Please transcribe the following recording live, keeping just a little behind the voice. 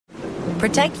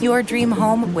Protect your dream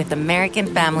home with American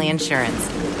Family Insurance.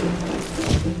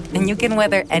 And you can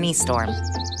weather any storm.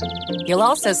 You'll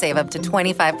also save up to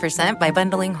 25% by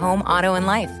bundling home, auto, and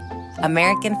life.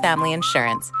 American Family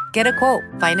Insurance. Get a quote.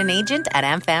 Find an agent at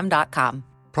amfam.com.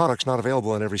 Products not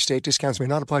available in every state. Discounts may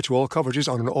not apply to all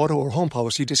coverages on an auto or home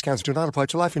policy. Discounts do not apply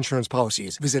to life insurance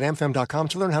policies. Visit amfam.com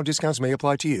to learn how discounts may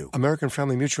apply to you. American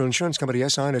Family Mutual Insurance Company,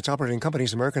 SI, and its operating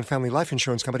companies, American Family Life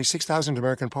Insurance Company, 6000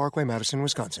 American Parkway, Madison,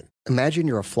 Wisconsin. Imagine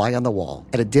you're a fly on the wall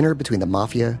at a dinner between the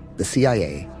Mafia, the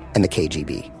CIA, and the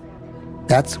KGB.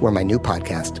 That's where my new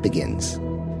podcast begins.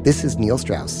 This is Neil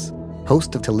Strauss,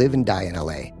 host of To Live and Die in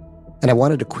LA. And I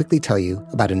wanted to quickly tell you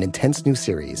about an intense new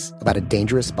series about a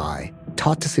dangerous spy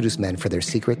taught to seduce men for their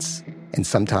secrets and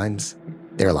sometimes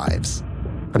their lives.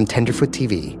 From Tenderfoot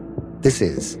TV, this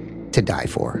is To Die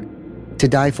For. To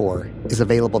Die For is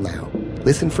available now.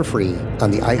 Listen for free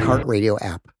on the iHeartRadio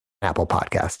app, Apple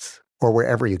Podcasts, or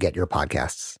wherever you get your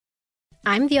podcasts.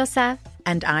 I'm Diosa.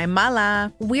 And I'm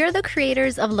Mala. We're the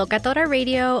creators of Locatora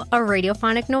Radio, a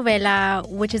radiophonic novela,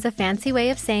 which is a fancy way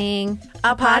of saying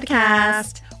a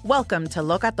podcast. Welcome to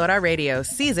Locatora Radio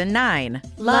Season 9.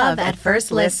 Love at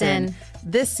First Listen.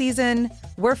 This season,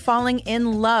 we're falling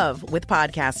in love with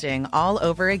podcasting all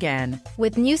over again.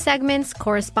 With new segments,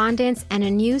 correspondence, and a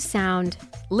new sound.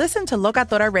 Listen to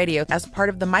Locatora Radio as part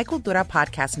of the My Cultura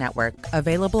Podcast Network.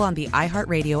 Available on the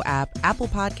iHeartRadio app, Apple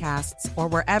Podcasts, or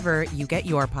wherever you get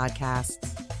your podcasts.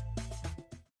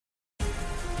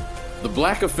 The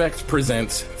Black Effect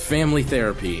presents Family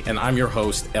Therapy, and I'm your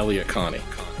host, Elliot Connie.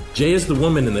 Jay is the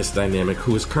woman in this dynamic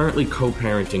who is currently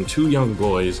co-parenting 2 young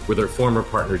boys with her former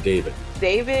partner, David.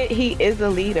 David, he is a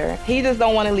leader. He just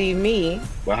don't want to leave me.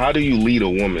 But how do you lead a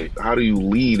woman? How do you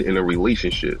lead in a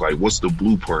relationship? Like, what's the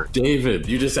blueprint? David,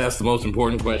 you just asked the most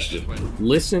important question.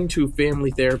 Listen to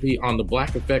Family Therapy on the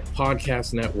Black Effect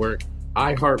Podcast Network,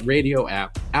 iHeartRadio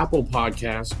app, Apple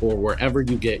Podcasts, or wherever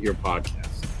you get your podcasts.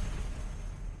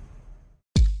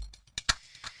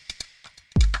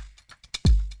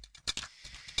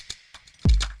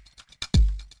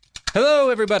 Hello,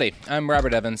 everybody. I'm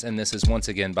Robert Evans, and this is once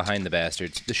again Behind the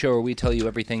Bastards, the show where we tell you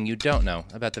everything you don't know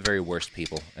about the very worst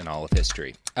people in all of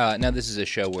history. Now, this is a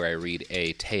show where I read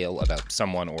a tale about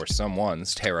someone or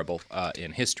someone's terrible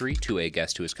in history to a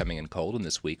guest who is coming in cold, and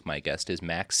this week my guest is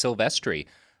Max Silvestri.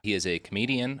 He is a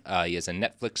comedian. He has a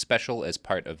Netflix special as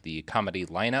part of the comedy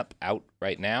lineup out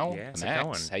right now. Yeah, how's Max, it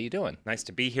going? how you doing? Nice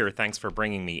to be here. Thanks for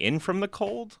bringing me in from the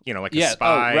cold. You know, like Yeah, a spy.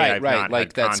 oh, right, I've right, not like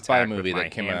had that spy contact movie with that my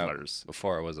came handlers. out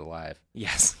before I was alive.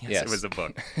 Yes, Yes. it was a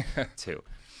book, too.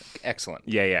 Excellent.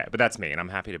 Yeah, but that's me, and I'm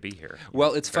happy to be here.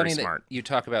 Well, it's Very funny smart. that you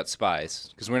talk about spies,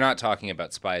 because we're not talking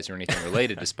about spies or anything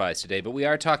related to spies today, but we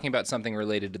are talking about something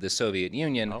related to the Soviet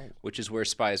Union, which is where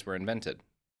spies were invented.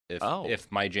 If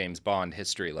my James Bond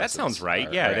history lessons That sounds right.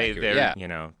 are Yeah, accurate.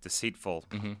 they're deceitful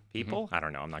people. I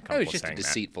don't know. I'm not It comfortable was just a saying that.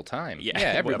 deceitful time.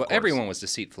 Yeah, of course. everyone was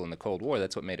deceitful in the Cold War.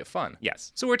 That's what made it fun.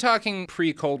 Yes. So we're talking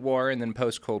pre-Cold War and then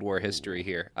post-Cold War history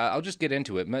here. I'll just get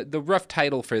into it. The rough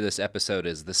title for this episode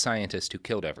is "The Scientist Who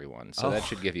Killed Everyone." So that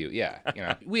should give you,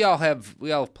 we all have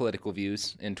political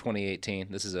views in 2018.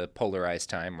 This is a polarized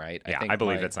time, right? Yeah, I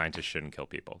believe that scientists shouldn't kill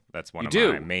people. That's one of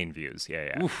do? my main views.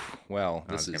 Yeah. Oof, well,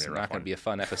 this is gonna be a not rough going to one. be a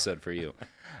fun episode for you.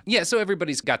 Yeah, so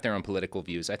everybody's got their own political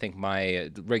views. I think my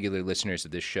regular listeners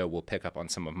of this show will pick up on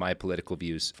some of my political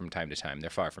views from time to time. They're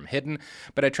far from hidden,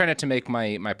 but I try not to make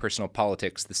my personal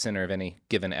politics the center of any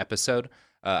given episode.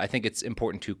 I think it's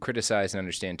important to criticize and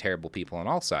understand terrible people on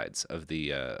all sides of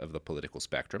the political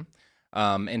spectrum.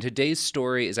 And today's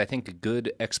story is, I think, a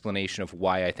good explanation of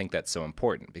why I think that's so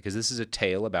important, because this is a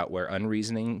tale about where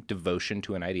unreasoning devotion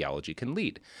to an ideology can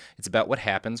lead. It's about what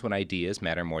happens when ideas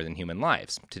matter more than human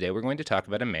lives. Today we're going to talk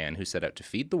about a man who set out to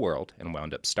feed the world and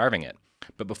wound up starving it.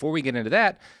 But before we get into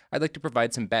that, I'd like to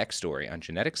provide some backstory on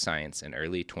genetic science in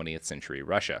early 20th century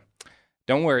Russia.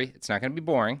 Don't worry, it's not going to be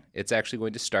boring. It's actually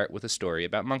going to start with a story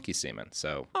about monkey semen.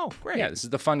 So, great. Yeah, this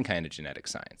is the fun kind of genetic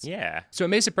science. Yeah. So it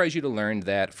may surprise you to learn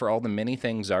that for all the many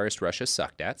things Tsarist Russia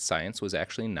sucked at, science was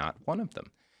actually not one of them.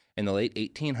 In the late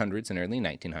 1800s and early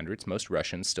 1900s, most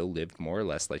Russians still lived more or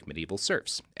less like medieval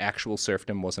serfs. Actual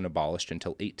serfdom wasn't abolished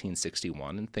until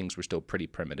 1861, and things were still pretty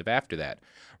primitive after that.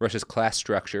 Russia's class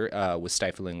structure was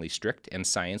stiflingly strict, and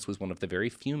science was one of the very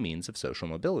few means of social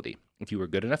mobility. If you were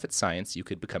good enough at science, you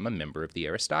could become a member of the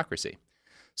aristocracy.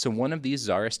 So one of these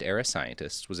Tsarist-era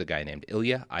scientists was a guy named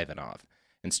Ilya Ivanov.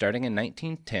 And starting in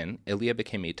 1910, Ilya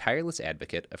became a tireless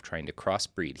advocate of trying to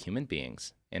crossbreed human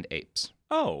beings and apes.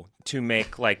 Oh, to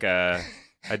make like a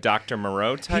A Dr.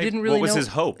 Moreau type? He didn't really What was know, his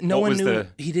hope? No what one was knew.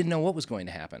 He didn't know what was going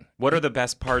to happen. What are the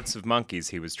best parts of monkeys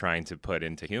he was trying to put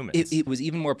into humans? It was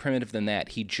even more primitive than that.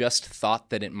 He just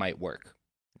thought that it might work.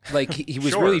 Like, he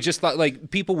was Sure. really just thought, like,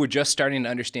 people were just starting to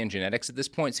understand genetics at this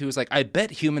point. So he was like, I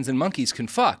bet humans and monkeys can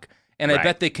fuck. And I Right.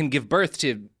 bet they can give birth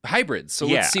to hybrids. So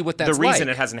let's see what that's like. The reason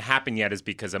it hasn't happened yet is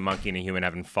because a monkey and a human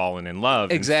haven't fallen in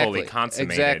love and fully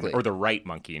consummated. Exactly. Or the right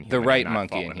monkey and human. The right have not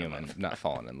monkey fallen and in human love. not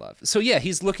fallen in love. So yeah,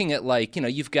 he's looking at, like,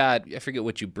 you've got, I forget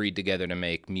what you breed together to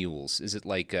make mules. Is it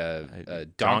like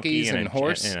donkeys and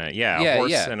horse? A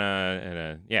horse and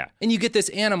a And you get this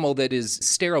animal that is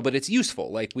sterile, but it's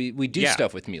useful. Like, we do Yeah.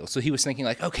 stuff with mules. So he was thinking,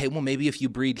 like, okay, well, maybe if you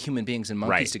breed human beings and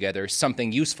monkeys Right. together,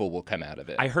 something useful will come out of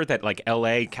it. I heard that like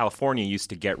LA, California used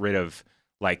to get rid of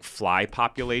like fly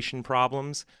population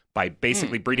problems by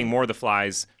basically breeding more of the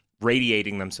flies,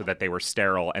 radiating them so that they were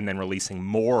sterile, and then releasing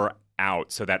more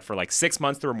out so that for like 6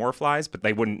 months there were more flies, but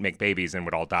they wouldn't make babies and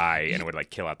would all die and it would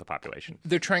like kill out the population.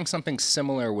 They're trying something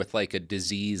similar with like a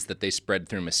disease that they spread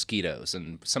through mosquitoes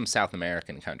in some South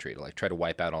American country to like try to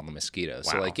wipe out all the mosquitoes.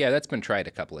 So Wow. like, yeah, that's been tried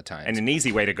a couple of times. And an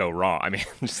easy way to go wrong. I mean,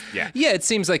 Yeah, it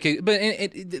seems like it, but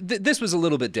this was a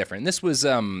little bit different. This was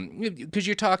because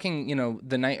you're talking,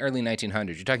 the early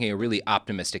 1900s. You're talking a really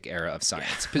optimistic era of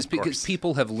science because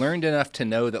people have learned enough to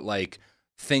know that like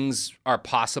things are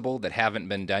possible that haven't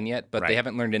been done yet, but they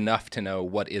haven't learned enough to know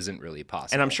what isn't really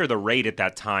possible. And I'm sure the rate at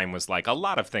that time was like a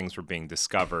lot of things were being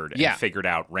discovered and figured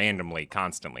out randomly,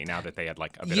 constantly, now that they had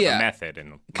like a bit of a method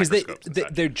and microscopes and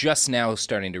such. They're just now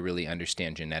starting to really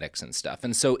understand genetics and stuff.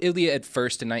 And so Ilya at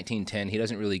first in 1910, he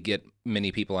doesn't really get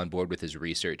many people on board with his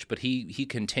research, but he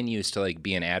continues to like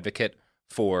be an advocate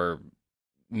for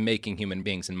making human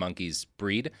beings and monkeys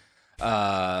breed.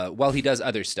 While he does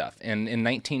other stuff. And in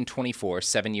 1924,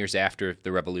 7 years after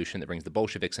the revolution that brings the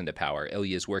Bolsheviks into power,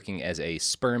 Ilya is working as a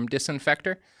sperm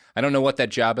disinfector. I don't know what that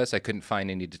job is. I couldn't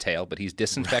find any detail, but he's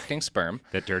disinfecting sperm.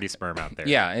 That dirty sperm out there.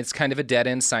 Yeah, it's kind of a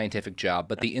dead-end scientific job,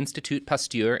 but the Institut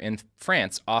Pasteur in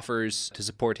France offers to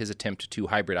support his attempt to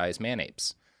hybridize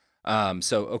man-apes.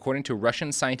 So according to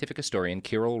Russian scientific historian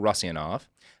Kirill Rosyanov,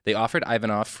 they offered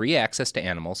Ivanov free access to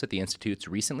animals at the Institute's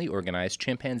recently organized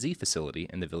chimpanzee facility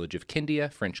in the village of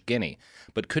Kindia, French Guinea,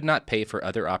 but could not pay for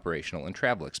other operational and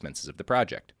travel expenses of the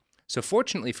project. So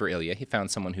fortunately for Ilya, he found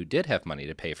someone who did have money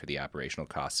to pay for the operational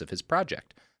costs of his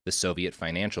project, the Soviet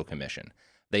Financial Commission.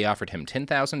 They offered him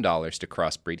 $10,000 to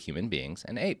crossbreed human beings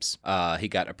and apes. He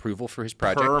got approval for his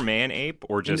project. Per man ape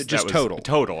or just total?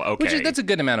 Total, okay. That's a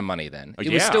good amount of money then.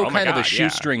 It was still kind of a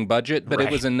shoestring budget, but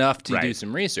it was enough to do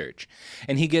some research.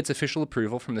 And he gets official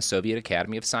approval from the Soviet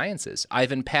Academy of Sciences.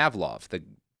 Ivan Pavlov,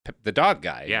 the dog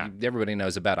guy. Yeah. Everybody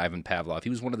knows about Ivan Pavlov. He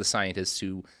was one of the scientists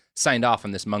who signed off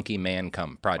on this monkey man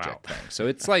come project thing. So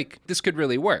it's like, this could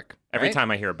really work. Every right? time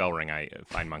I hear a bell ring, I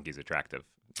find monkeys attractive.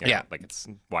 Like it's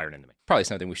wired into me. Probably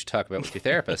something we should talk about with your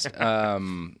therapist.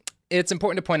 It's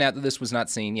important to point out that this was not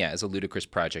seen, as a ludicrous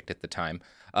project at the time.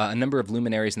 A number of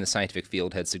luminaries in the scientific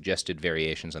field had suggested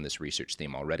variations on this research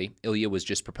theme already. Ilya was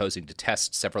just proposing to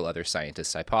test several other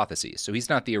scientists' hypotheses. So he's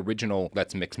not the original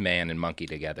let's mix man and monkey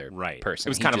together person.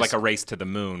 It was kind of like a race to the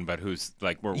moon, but who's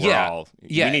like, we're all,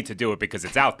 we need to do it because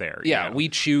it's out there. Yeah, we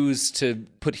choose to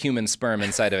put human sperm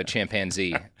inside of a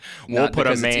chimpanzee. We'll put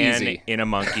a man in a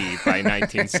monkey by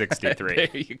 1963. There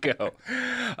you go.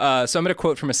 So I'm going to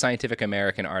quote from a Scientific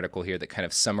American article here that kind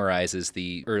of summarizes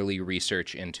the early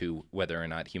research into whether or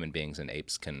not human beings and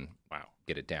apes can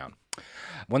get it down.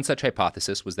 One such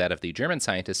hypothesis was that of the German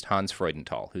scientist Hans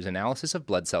Freudenthal, whose analysis of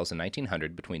blood cells in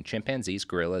 1900 between chimpanzees,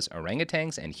 gorillas,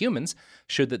 orangutans, and humans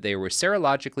showed that they were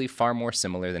serologically far more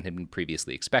similar than had been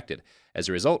previously expected. As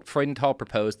a result, Freudenthal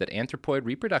proposed that anthropoid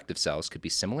reproductive cells could be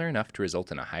similar enough to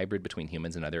result in a hybrid between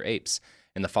humans and other apes.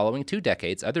 In the following 2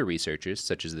 decades, other researchers,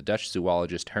 such as the Dutch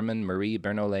zoologist Herman Marie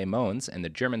Bernoulli Mons and the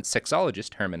German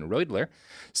sexologist Hermann Reudler,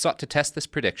 sought to test this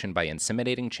prediction by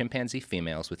inseminating chimpanzee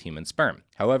females with human sperm.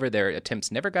 However, their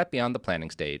attempts never got beyond the planning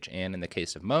stage, and in the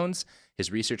case of Mons,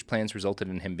 his research plans resulted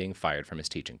in him being fired from his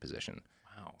teaching position.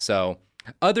 Wow. So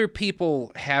other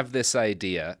people have this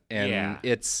idea, and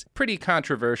it's pretty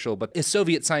controversial, but a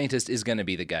Soviet scientist is going to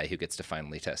be the guy who gets to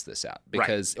finally test this out.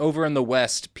 Because over in the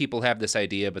West, people have this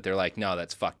idea, but they're like, no,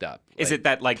 that's fucked up. Is it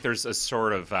that like there's a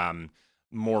sort of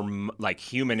more like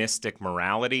humanistic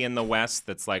morality in the West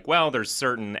that's like, well, there's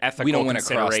certain ethical we don't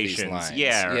considerations. Want to cross these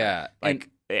lines. Yeah. Like,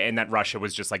 and that Russia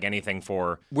was just like anything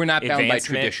for we're not bound by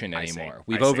tradition anymore.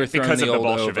 We've overthrown because the of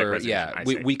old Bolshevik over. Yeah,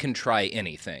 we can try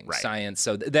anything. Science.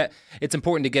 So that it's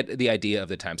important to get the idea of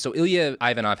the time. So Ilya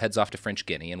Ivanov heads off to French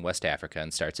Guinea in West Africa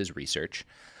and starts his research.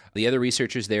 The other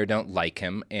researchers there don't like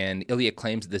him, and Ilya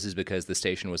claims this is because the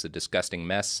station was a disgusting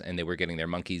mess and they were getting their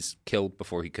monkeys killed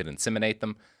before he could inseminate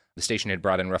them. The station had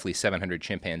brought in roughly 700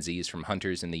 chimpanzees from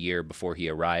hunters in the year before he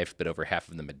arrived, but over half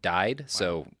of them had died,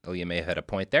 so Ilya may have had a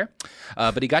point there.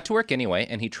 But he got to work anyway,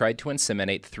 and he tried to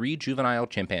inseminate 3 juvenile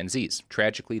chimpanzees.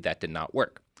 Tragically, that did not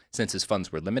work. Since his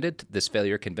funds were limited, this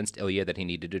failure convinced Ilya that he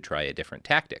needed to try a different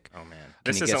tactic. Oh, man.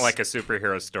 This isn't like a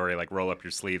superhero story, like roll up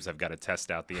your sleeves, I've got to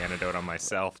test out the antidote on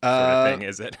myself sort of thing,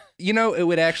 is it? You know, it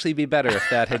would actually be better if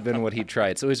that had been what he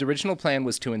tried. So his original plan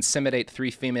was to inseminate 3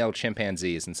 female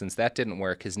chimpanzees, and since that didn't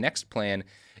work, his next plan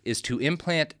is to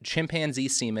implant chimpanzee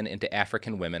semen into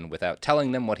African women without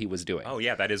telling them what he was doing. Oh,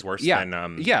 yeah, that is worse than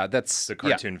that's the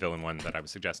cartoon villain one that I was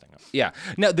suggesting. Yeah.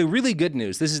 Now, the really good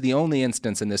news, this is the only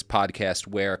instance in this podcast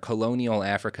where colonial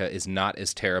Africa is not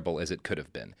as terrible as it could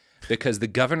have been. Because the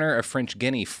governor of French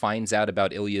Guinea finds out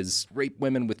about Ilya's rape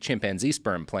women with chimpanzee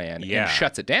sperm plan and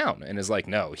shuts it down and is like,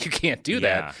 no, you can't do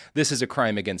that. This is a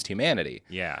crime against humanity.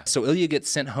 Yeah. So Ilya gets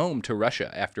sent home to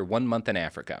Russia after 1 month in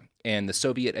Africa. And the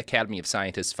Soviet Academy of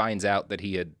Scientists finds out that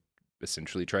he had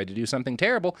essentially tried to do something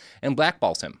terrible and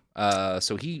blackballs him.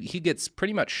 So he gets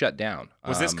pretty much shut down.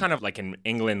 Was this kind of like in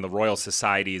England, the Royal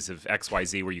Societies of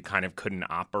XYZ, where you kind of couldn't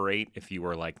operate if you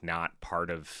were like not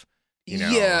part of...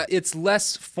 Yeah, it's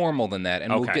less formal than that,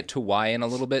 and we'll get to why in a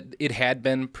little bit. It had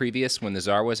been previous when the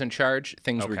Tsar was in charge.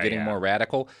 Things were getting more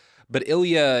radical. But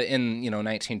Ilya in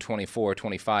 1924,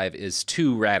 25 is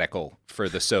too radical for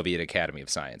the Soviet Academy of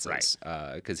Sciences.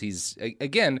 Because he's,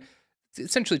 again,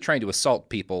 essentially trying to assault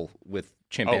people with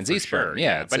chimpanzee sperm. Sure,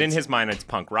 yeah. But in his mind, it's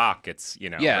punk rock. It's,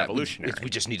 revolutionary. We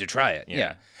just need to try it.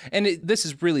 Yeah. And this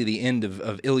is really the end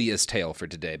of Ilya's tale for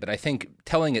today. But I think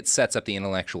telling it sets up the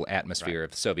intellectual atmosphere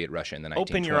of Soviet Russia in the 1920s.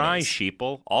 Open your eyes,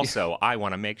 sheeple. Also, I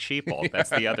want to make sheeple.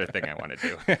 That's the other thing I want to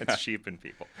do. It's sheep and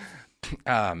people.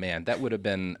 Ah, man, that would have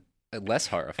been less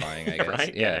horrifying, I guess.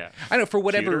 Right? Yeah. I know, for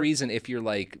whatever reason, if you're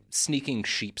like sneaking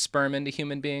sheep sperm into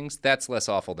human beings, that's less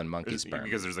awful than monkey sperm.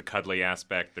 Because there's a cuddly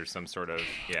aspect. There's some sort of,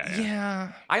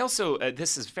 Yeah. I also,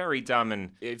 this is very dumb,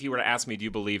 and if you were to ask me, do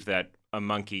you believe that a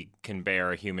monkey can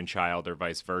bear a human child or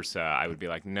vice versa, I would be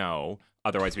like, no.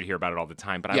 Otherwise, we'd hear about it all the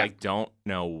time. But I don't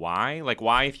know why. Like,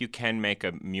 why if you can make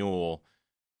a mule...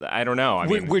 I don't know.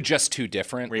 We're just too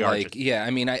different. We are.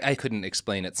 I couldn't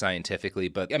explain it scientifically,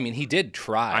 but I mean, he did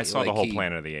try. I saw the whole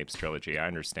Planet of the Apes trilogy. I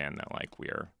understand that. Like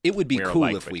it would be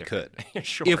cool if we could.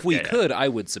 Sure. If we could, I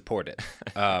would support it.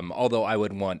 Although I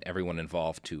would want everyone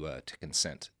involved to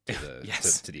consent to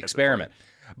the experiment.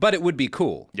 But it would be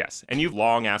cool. Yes, and you've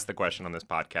long asked the question on this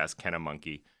podcast: can a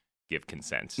monkey give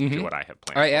consent to what I have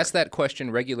planned? I ask that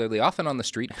question regularly, often on the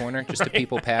street corner, just to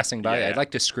people passing by. I'd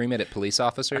like to scream it at police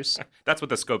officers. That's what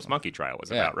the Scopes monkey trial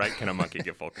was about, right? Can a monkey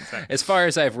give full consent? As far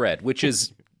as I've read, which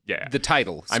is the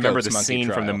title. I remember the Scopes scene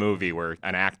Monkey from the Trial. movie where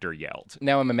an actor yelled.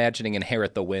 Now I'm imagining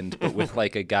Inherit the Wind, but with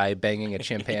like a guy banging a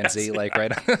chimpanzee,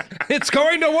 right on. It's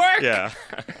going to work! Yeah.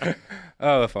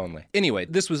 Oh, if only. Anyway,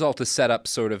 this was all to set up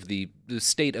sort of the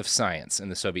state of science in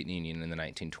the Soviet Union in the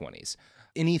 1920s.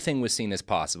 Anything was seen as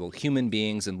possible. Human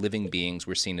beings and living beings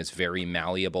were seen as very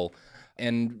malleable.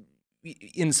 And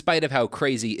in spite of how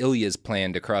crazy Ilya's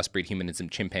plan to crossbreed humans and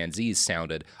chimpanzees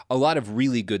sounded, a lot of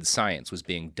really good science was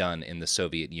being done in the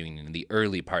Soviet Union, in the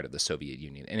early part of the Soviet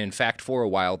Union. And in fact, for a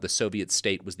while, the Soviet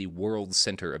state was the world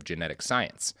center of genetic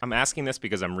science. I'm asking this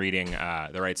because I'm reading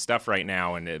The Right Stuff right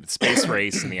now, and space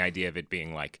race and the idea of it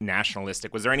being like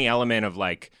nationalistic. Was there any element of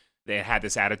like they had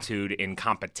this attitude in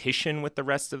competition with the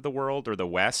rest of the world or the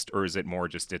West, or is it more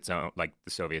just its own, like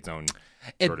the Soviets' own?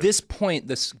 At this point,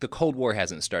 the Cold War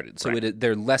hasn't started, so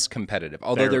they're less competitive.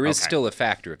 Although there is still a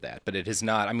factor of that, but it has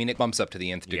not. I mean, it bumps up to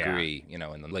the nth degree, in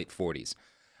the late 40s.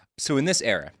 So in this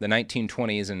era, the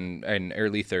 1920s and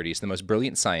early 30s, the most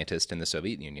brilliant scientist in the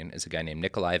Soviet Union is a guy named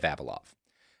Nikolai Vavilov.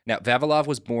 Now, Vavilov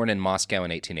was born in Moscow in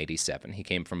 1887. He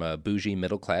came from a bougie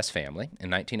middle-class family.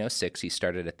 In 1906, he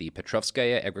started at the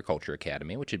Petrovskaya Agriculture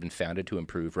Academy, which had been founded to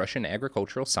improve Russian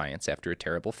agricultural science after a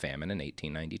terrible famine in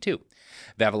 1892.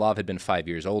 Vavilov had been 5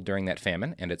 years old during that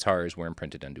famine, and its horrors were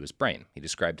imprinted into his brain. He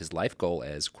described his life goal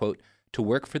as, quote, to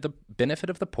work for the benefit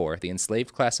of the poor, the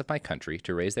enslaved class of my country,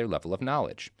 to raise their level of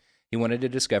knowledge. He wanted to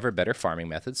discover better farming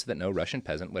methods so that no Russian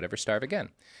peasant would ever starve again.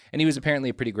 And he was apparently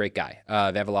a pretty great guy.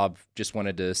 Vavilov just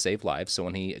wanted to save lives, so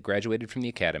when he graduated from the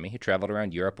academy, he traveled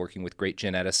around Europe working with great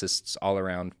geneticists all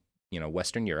around,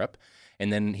 Western Europe.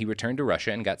 And then he returned to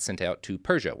Russia and got sent out to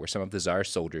Persia, where some of the Tsar's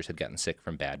soldiers had gotten sick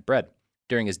from bad bread.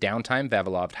 During his downtime,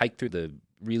 Vavilov hiked through the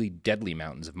really deadly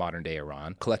mountains of modern-day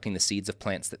Iran, collecting the seeds of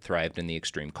plants that thrived in the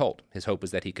extreme cold. His hope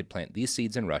was that he could plant these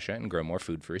seeds in Russia and grow more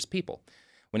food for his people.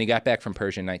 When he got back from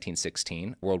Persia in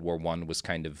 1916, World War I was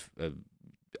kind of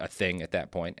a thing at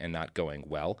that point and not going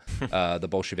well. The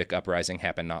Bolshevik uprising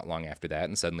happened not long after that,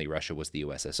 and suddenly Russia was the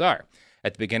USSR.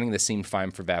 At the beginning, this seemed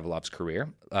fine for Vavilov's career.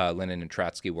 Lenin and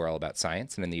Trotsky were all about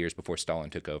science, and in the years before Stalin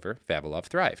took over, Vavilov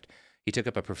thrived. He took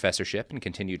up a professorship and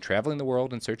continued traveling the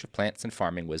world in search of plants and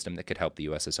farming wisdom that could help the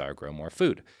USSR grow more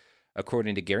food.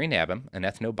 According to Gary Nabhan, an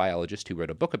ethnobiologist who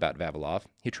wrote a book about Vavilov,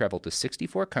 he traveled to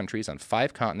 64 countries on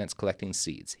 5 continents collecting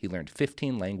seeds. He learned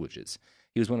 15 languages.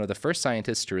 He was one of the first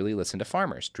scientists to really listen to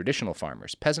farmers, traditional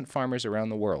farmers, peasant farmers around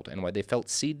the world, and why they felt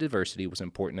seed diversity was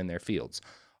important in their fields.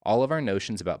 All of our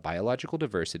notions about biological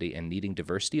diversity and needing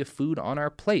diversity of food on our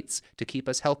plates to keep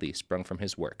us healthy sprung from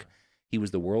his work. He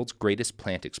was the world's greatest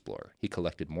plant explorer. He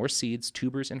collected more seeds,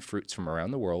 tubers, and fruits from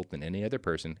around the world than any other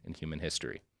person in human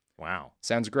history. Wow.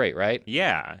 Sounds great, right?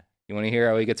 Yeah. You want to hear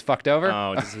how he gets fucked over?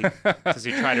 Oh, does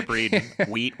he try to breed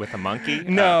wheat with a monkey?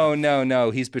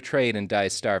 No. He's betrayed and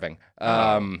dies starving.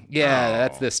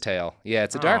 That's this tale. Yeah,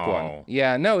 it's a dark one.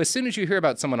 Yeah, no, as soon as you hear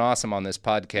about someone awesome on this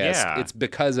podcast, it's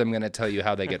because I'm going to tell you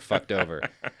how they get fucked over.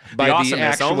 By the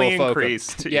awesomeness only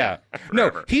increased. Yeah.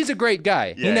 No, he's a great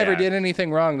guy. He never did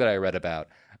anything wrong that I read about.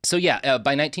 So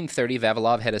by 1930,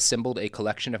 Vavilov had assembled a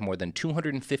collection of more than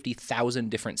 250,000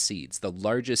 different seeds, the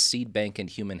largest seed bank in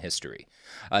human history.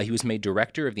 He was made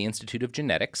director of the Institute of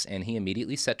Genetics, and he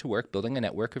immediately set to work building a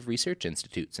network of research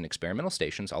institutes and experimental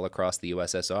stations all across the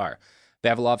USSR.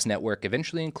 Vavilov's network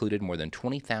eventually included more than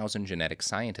 20,000 genetic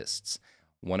scientists.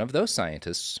 One of those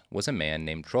scientists was a man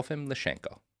named Trofim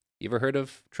Lyshenko. You ever heard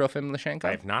of Trofim Lyshenko?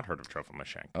 I have not heard of Trofim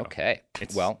Lyshenko. Okay.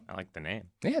 I like the name.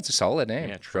 Yeah, it's a solid name.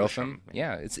 Yeah, Trofim.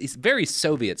 Yeah, it's very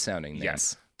Soviet-sounding name.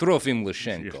 Yes. Trofim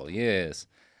Lyshenko, yes.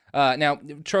 Now,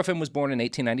 Trofim was born in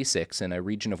 1896 in a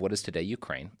region of what is today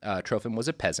Ukraine. Trofim was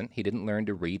a peasant. He didn't learn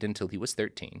to read until he was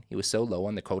 13. He was so low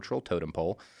on the cultural totem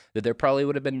pole that there probably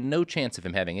would have been no chance of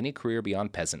him having any career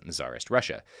beyond peasant in Tsarist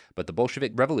Russia. But the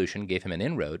Bolshevik Revolution gave him an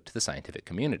inroad to the scientific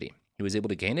community. He was able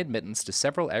to gain admittance to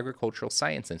several agricultural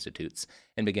science institutes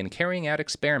and began carrying out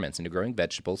experiments into growing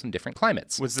vegetables in different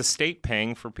climates. Was the state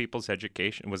paying for people's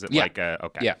education? Was it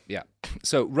okay. Yeah.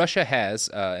 So Russia has,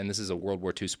 and this is a World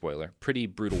War II spoiler, pretty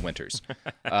brutal winters.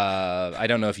 I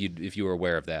don't know if you were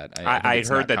aware of that. I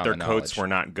heard that their coats were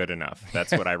not good enough.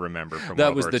 That's what I remember from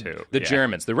World War II. That was the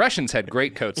Germans. The Russians had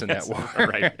great coats in that war.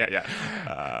 Right,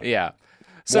 yeah.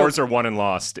 Wars are won and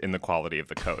lost in the quality of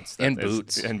the coats.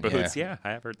 Boots. And boots, I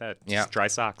have heard that. Just dry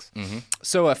socks. Mm-hmm.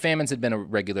 So famines had been a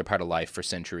regular part of life for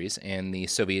centuries, and the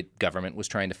Soviet government was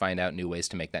trying to find out new ways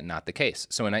to make that not the case.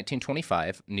 So in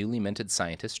 1925, newly minted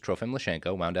scientist Trofim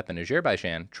Lyshenko wound up in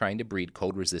Azerbaijan trying to breed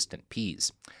cold-resistant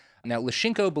peas. Now,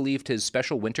 Lyshenko believed his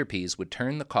special winter peas would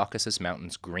turn the Caucasus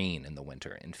Mountains green in the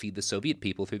winter and feed the Soviet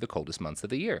people through the coldest months of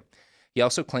the year. He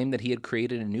also claimed that he had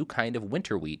created a new kind of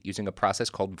winter wheat using a process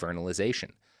called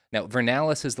vernalization. Now,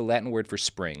 vernalis is the Latin word for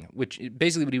spring, which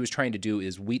basically what he was trying to do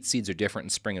is wheat seeds are different in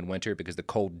spring and winter because the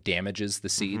cold damages the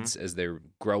seeds as they're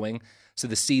growing. So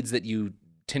the seeds that you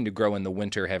tend to grow in the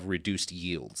winter have reduced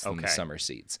yields than the summer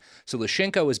seeds. So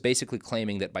Lyshenko is basically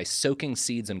claiming that by soaking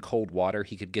seeds in cold water,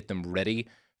 he could get them ready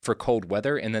for cold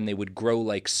weather, and then they would grow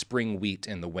like spring wheat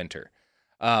in the winter.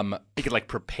 He could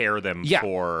prepare them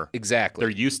for exactly. They're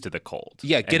used to the cold.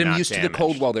 Yeah, get them used to the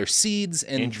cold while they're seeds,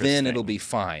 and then it'll be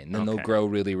fine. Then they'll grow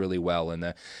really, really well.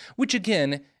 Which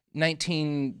again,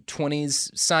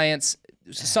 1920s science,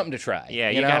 something to try.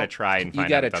 Yeah, you got to try and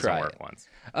find out it doesn't work once.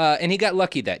 And he got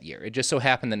lucky that year. It just so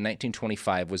happened that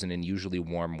 1925 was an unusually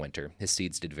warm winter. His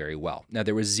seeds did very well. Now,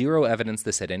 there was zero evidence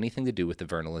this had anything to do with the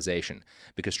vernalization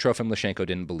because Trofim Lyshenko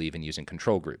didn't believe in using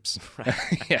control groups.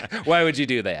 Yeah, why would you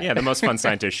do that? Yeah, the most fun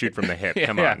scientists shoot from the hip.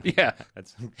 Come on. Yeah.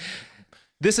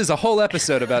 This is a whole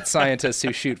episode about scientists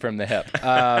who shoot from the hip.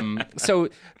 So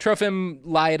Trofim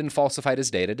lied and falsified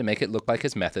his data to make it look like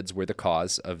his methods were the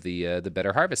cause of the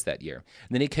better harvest that year.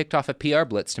 And then he kicked off a PR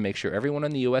blitz to make sure everyone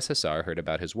in the USSR heard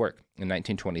about his work. In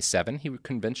 1927, he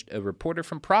convinced a reporter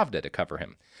from Pravda to cover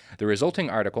him. The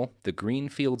resulting article, The Green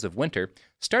Fields of Winter,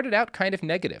 started out kind of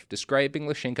negative, describing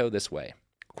Lyshenko this way.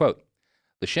 Quote,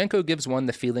 Lyshenko gives one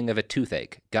the feeling of a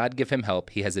toothache. God give him help,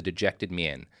 he has a dejected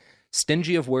mien.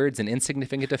 Stingy of words and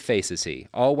insignificant of face is he.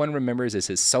 All one remembers is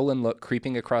his sullen look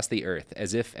creeping across the earth,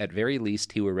 as if, at very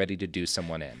least, he were ready to do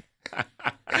someone in.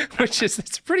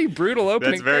 It's pretty brutal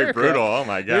opening That's very paragraph. Brutal, oh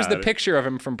my God. There's the picture of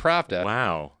him from Pravda.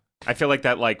 Wow. I feel like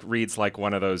that reads like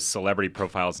one of those celebrity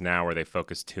profiles now where they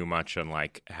focus too much on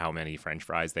how many French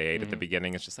fries they ate at the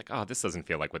beginning. It's just this doesn't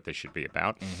feel like what this should be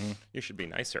about. You should be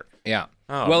nicer. Yeah.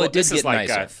 Oh, well, it did this get is like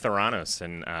nicer. Theranos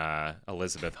and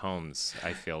Elizabeth Holmes,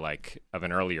 I feel like, of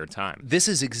an earlier time. This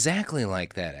is exactly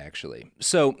like that, actually.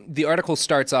 So the article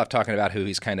starts off talking about how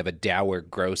he's kind of a dour,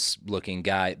 gross-looking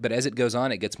guy, but as it goes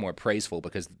on, it gets more praiseful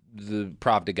because the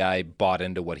Pravda guy bought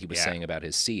into what he was saying about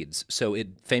his seeds. So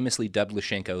it famously dubbed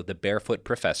Lyshenko the barefoot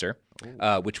professor,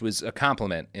 which was a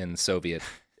compliment in Soviet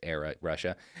era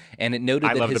Russia, and it noted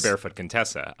I that love his... the barefoot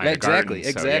Contessa. Exactly.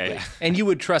 Yeah. And you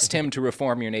would trust him to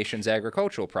reform your nation's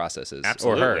agricultural processes.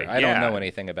 Absolutely. Or her. I don't know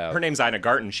anything about... Her name's Ina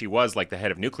Garten. She was like the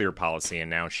head of nuclear policy, and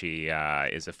now she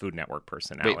is a Food Network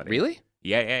personality. Wait, really?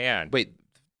 Yeah. Wait,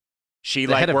 she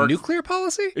the like head worked, of nuclear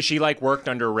policy? She like worked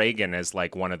under Reagan as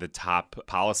like one of the top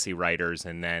policy writers,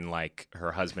 and then like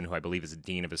her husband, who I believe is the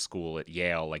dean of a school at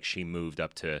Yale, like she moved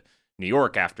up to New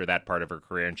York after that part of her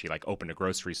career, and she like opened a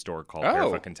grocery store called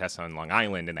Barefoot Contessa on Long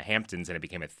Island in the Hamptons, and it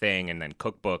became a thing, and then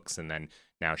cookbooks, and then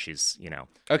now she's,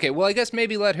 Okay, well, I guess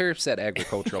maybe let her set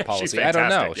agricultural policy. She's I don't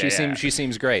know. fantastic. She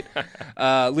seems great.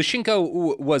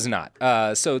 Lyshenko was not.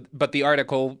 But the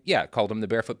article, called him the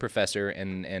barefoot professor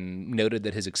and noted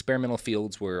that his experimental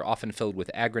fields were often filled with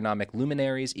agronomic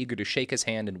luminaries eager to shake his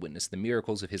hand and witness the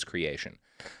miracles of his creation.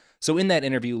 So in that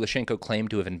interview, Lyshenko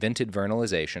claimed to have invented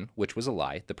vernalization, which was a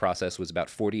lie. The process was about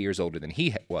 40 years older than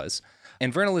he was.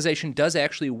 And vernalization does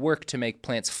actually work to make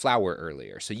plants flower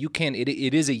earlier. So you can, it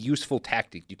is a useful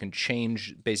tactic. You can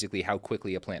change basically how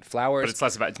quickly a plant flowers.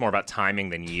 But it's more about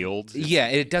timing than yield. Yeah,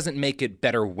 it doesn't make it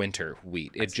better winter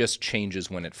wheat. It just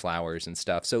changes when it flowers and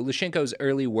stuff. So Lyshenko's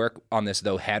early work on this,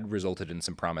 though, had resulted in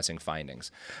some promising findings.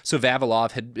 So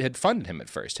Vavilov had funded him at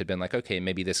first, had been like, okay,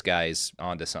 maybe this guy's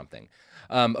onto something.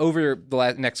 Over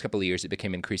the next couple of years, it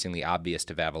became increasingly obvious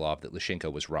to Vavilov that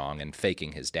Lyshenko was wrong and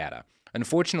faking his data.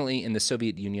 Unfortunately, in the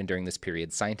Soviet Union during this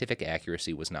period, scientific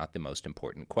accuracy was not the most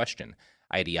important question.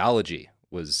 Ideology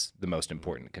was the most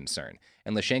important concern,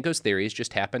 and Lyshenko's theories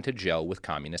just happened to gel with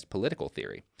communist political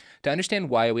theory. To understand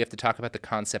why, we have to talk about the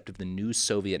concept of the new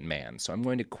Soviet man. So I'm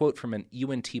going to quote from an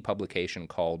UNT publication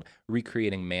called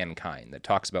Recreating Mankind that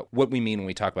talks about what we mean when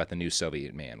we talk about the new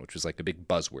Soviet man, which was like a big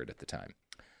buzzword at the time.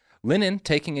 Lenin,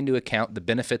 taking into account the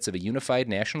benefits of a unified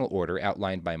national order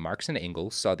outlined by Marx and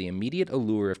Engels, saw the immediate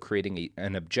allure of creating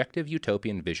an objective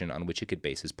utopian vision on which he could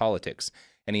base his politics,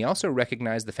 and he also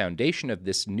recognized the foundation of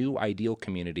this new ideal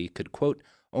community could, quote,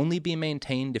 only be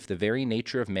maintained if the very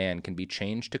nature of man can be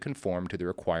changed to conform to the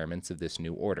requirements of this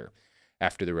new order.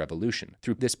 After the revolution,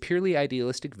 through this purely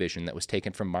idealistic vision that was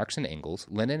taken from Marx and Engels,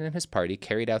 Lenin and his party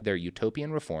carried out their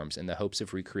utopian reforms in the hopes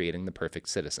of recreating the perfect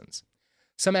citizens.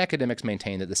 Some academics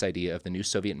maintain that this idea of the new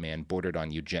Soviet man bordered on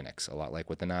eugenics, a lot like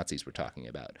what the Nazis were talking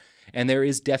about. And there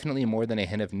is definitely more than a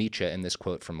hint of Nietzsche in this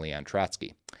quote from Leon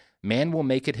Trotsky. Man will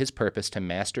make it his purpose to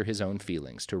master his own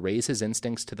feelings, to raise his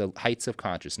instincts to the heights of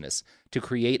consciousness, to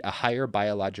create a higher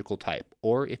biological type,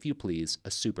 or, if you please,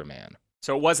 a superman.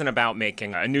 So it wasn't about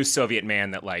making a new Soviet man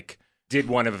that, like, did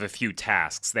one of a few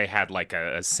tasks. They had, like,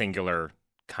 a singular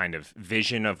kind of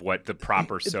vision of what the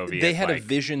proper Soviet... They had a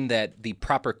vision that the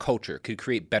proper culture could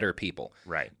create better people.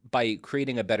 Right. By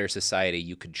creating a better society,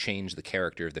 you could change the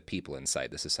character of the people inside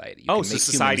the society. So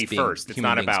society first. It's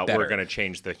not about we're going to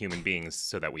change the human beings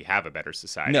so that we have a better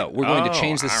society. No, we're going to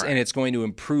change this, and it's going to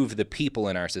improve the people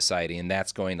in our society, and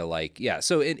that's going to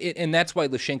So, and that's why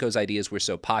Lyshenko's ideas were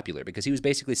so popular, because he was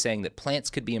basically saying that plants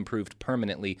could be improved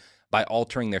permanently by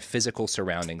altering their physical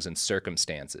surroundings and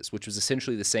circumstances, which was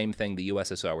essentially the same thing the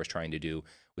USSR was trying to do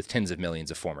with tens of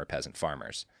millions of former peasant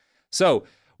farmers. So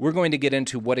we're going to get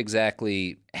into what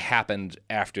exactly happened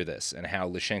after this and how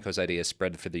Lyshenko's ideas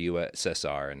spread for the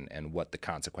USSR and what the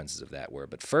consequences of that were.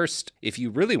 But first, if you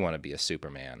really want to be a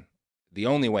Superman, the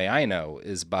only way I know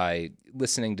is by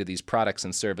listening to these products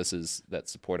and services that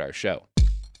support our show.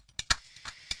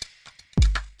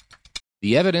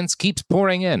 The evidence keeps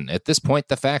pouring in. At this point,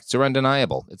 the facts are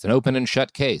undeniable. It's an open and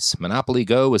shut case. Monopoly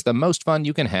Go is the most fun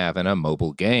you can have in a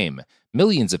mobile game.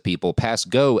 Millions of people pass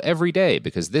Go every day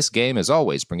because this game is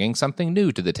always bringing something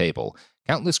new to the table.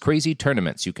 Countless crazy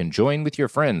tournaments you can join with your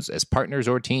friends as partners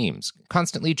or teams.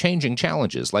 Constantly changing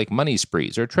challenges like money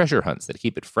sprees or treasure hunts that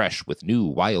keep it fresh with new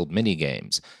wild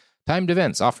mini-games. Timed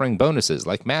events offering bonuses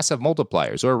like massive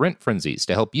multipliers or rent frenzies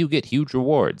to help you get huge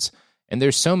rewards. And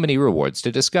there's so many rewards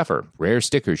to discover. Rare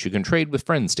stickers you can trade with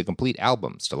friends to complete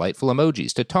albums, delightful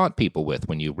emojis to taunt people with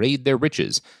when you raid their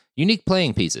riches, unique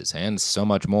playing pieces, and so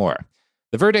much more.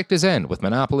 The verdict is in with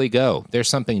Monopoly Go. There's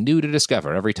something new to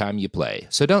discover every time you play.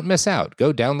 So don't miss out.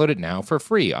 Go download it now for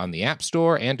free on the App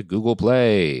Store and Google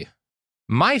Play.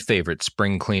 My favorite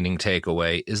spring cleaning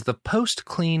takeaway is the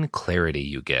post-clean clarity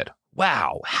you get.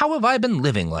 Wow, how have I been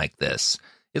living like this?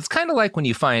 It's kind of like when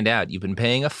you find out you've been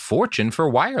paying a fortune for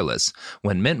wireless,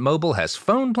 when Mint Mobile has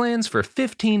phone plans for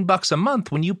 $15 a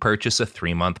month when you purchase a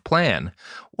 3-month plan.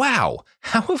 Wow,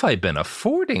 how have I been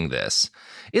affording this?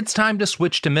 It's time to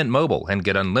switch to Mint Mobile and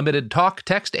get unlimited talk,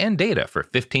 text, and data for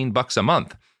 $15 a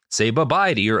month. Say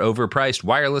bye-bye to your overpriced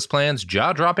wireless plans,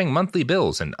 jaw-dropping monthly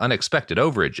bills, and unexpected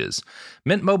overages.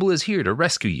 Mint Mobile is here to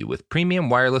rescue you with premium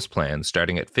wireless plans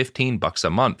starting at $15 a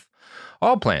month.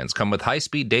 All plans come with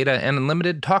high-speed data and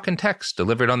unlimited talk and text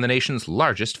delivered on the nation's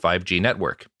largest 5G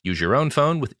network. Use your own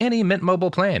phone with any Mint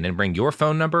Mobile plan and bring your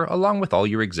phone number along with all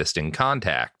your existing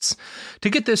contacts.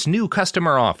 To get this new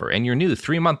customer offer and your new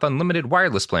 3-month unlimited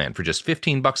wireless plan for just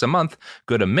 $15 a month,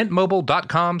 go to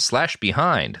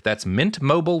mintmobile.com/behind. That's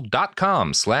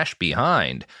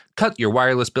mintmobile.com/behind. Cut your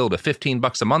wireless bill to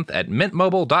 $15 a month at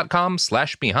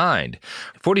mintmobile.com/behind.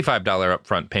 $45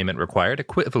 upfront payment required,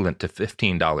 equivalent to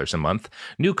 $15 a month.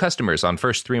 New customers on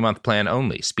first 3-month plan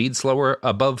only. Speed slower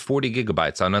above 40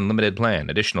 gigabytes on unlimited plan.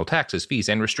 Additional taxes, fees,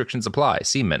 and restrictions apply.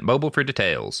 See Mint Mobile for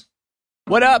details.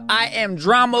 What up? I am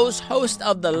Dramos, host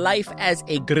of the Life as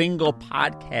a Gringo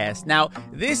podcast. Now,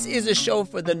 this is a show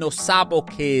for the No Sabo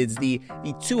kids, the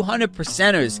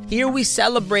 200%ers. Here we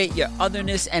celebrate your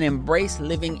otherness and embrace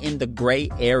living in the gray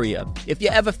area. If you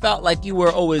ever felt like you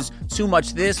were always too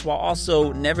much this while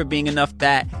also never being enough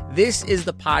that, this is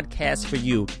the podcast for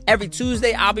you. Every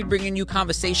Tuesday, I'll be bringing you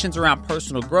conversations around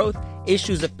personal growth,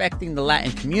 issues affecting the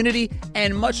Latin community,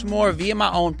 and much more via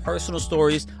my own personal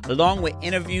stories, along with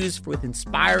interviews with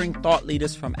inspiring thought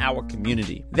leaders from our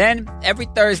community. Then, every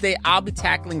Thursday, I'll be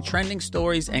tackling trending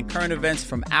stories and current events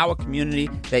from our community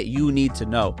that you need to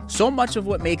know. So much of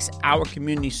what makes our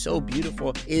community so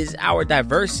beautiful is our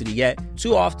diversity, yet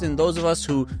too often those of us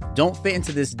who don't fit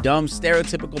into this dumb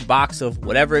stereotypical box of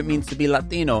whatever it means to be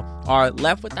Latino are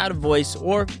left without a voice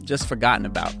or just forgotten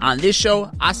about. On this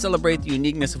show, I celebrate the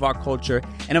uniqueness of our culture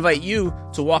and invite you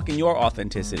to walk in your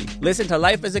authenticity. Listen to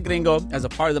Life as a Gringo as a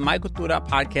part of the My Cultura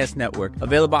Podcast Network,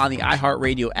 available on the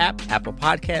iHeartRadio app, Apple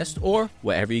Podcasts, or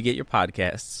wherever you get your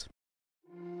podcasts.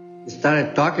 We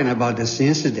started talking about this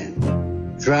incident.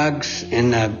 Drugs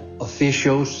and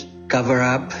officials cover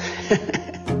up.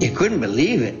 You couldn't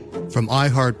believe it. From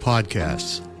iHeart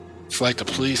Podcasts. It's like the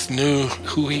police knew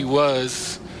who he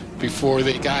was before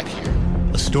they got here.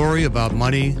 A story about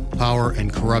money, power,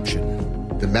 and corruption.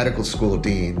 The medical school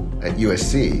dean at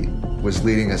USC was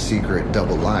leading a secret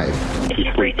double life. Is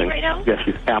she breathing right now? Yes,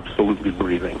 she's absolutely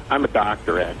breathing. I'm a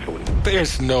doctor, actually.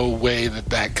 There's no way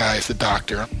that guy's a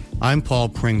doctor. I'm Paul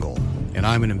Pringle, and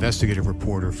I'm an investigative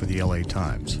reporter for the LA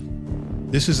Times.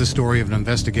 This is the story of an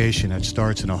investigation that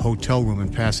starts in a hotel room in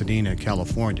Pasadena,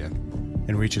 California,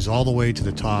 and reaches all the way to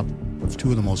the top of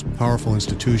two of the most powerful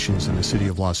institutions in the city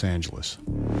of Los Angeles.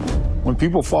 When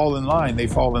people fall in line, they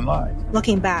fall in line.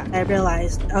 Looking back, I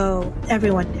realized,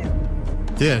 everyone knew.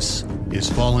 This is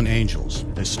Fallen Angels,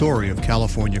 a story of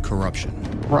California corruption.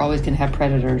 We're always going to have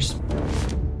predators.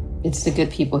 It's the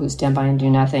good people who stand by and do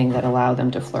nothing that allow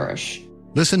them to flourish.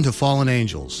 Listen to Fallen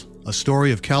Angels, a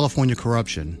story of California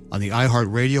corruption on the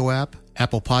iHeartRadio app,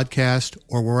 Apple Podcast,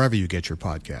 or wherever you get your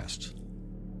podcasts.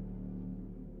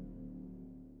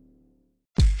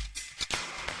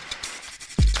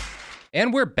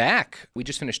 And we're back. We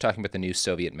just finished talking about the new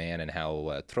Soviet man and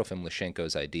how Trofim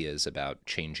Lyshenko's ideas about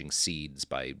changing seeds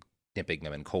by dipping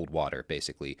them in cold water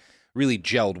basically really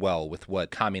gelled well with what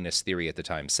communist theory at the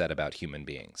time said about human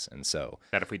beings. And so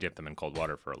that if we dip them in cold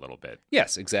water for a little bit,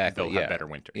 yes, exactly, they'll have better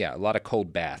winter. Yeah, a lot of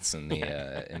cold baths in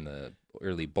the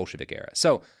early Bolshevik era.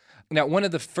 So now, one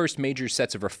of the first major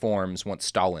sets of reforms once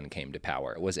Stalin came to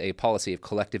power was a policy of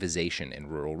collectivization in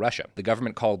rural Russia. The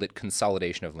government called it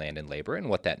consolidation of land and labor, and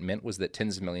what that meant was that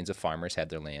tens of millions of farmers had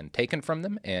their land taken from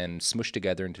them and smushed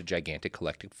together into gigantic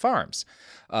collective farms.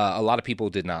 A lot of people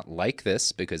did not like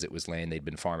this because it was land they'd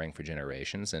been farming for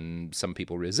generations, and some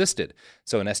people resisted.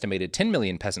 So an estimated 10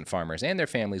 million peasant farmers and their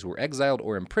families were exiled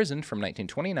or imprisoned from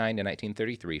 1929 to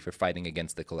 1933 for fighting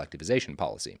against the collectivization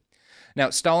policy. Now,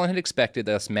 Stalin had expected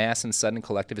this mass and sudden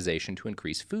collectivization to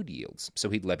increase food yields, so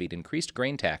he'd levied increased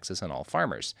grain taxes on all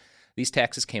farmers. These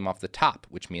taxes came off the top,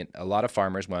 which meant a lot of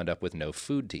farmers wound up with no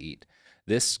food to eat.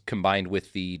 This, combined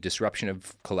with the disruption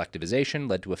of collectivization,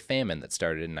 led to a famine that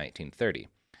started in 1930.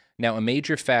 Now, a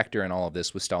major factor in all of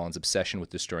this was Stalin's obsession with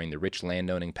destroying the rich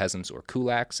landowning peasants, or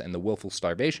kulaks, and the willful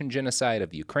starvation genocide of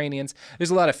the Ukrainians.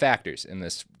 There's a lot of factors in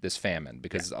this famine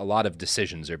because a lot of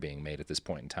decisions are being made at this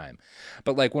point in time.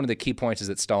 But like one of the key points is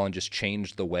that Stalin just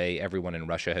changed the way everyone in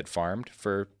Russia had farmed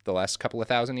for the last couple of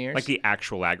thousand years. Like the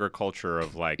actual agriculture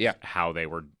of how they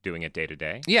were doing it day to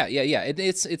day? Yeah.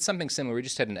 It's something similar. We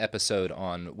just had an episode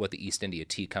on what the East India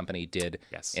Tea Company did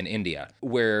in India,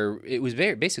 where it was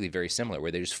basically very similar,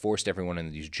 where they just forced everyone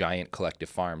into these giant collective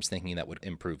farms thinking that would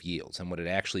improve yields. And what it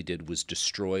actually did was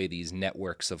destroy these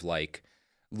networks of like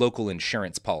local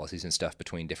insurance policies and stuff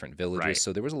between different villages. Right.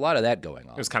 So there was a lot of that going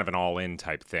on. It was kind of an all-in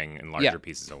type thing in larger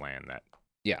pieces of land that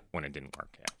when it didn't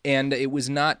work. And it was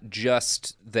not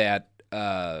just that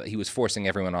he was forcing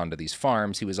everyone onto these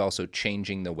farms. He was also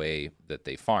changing the way that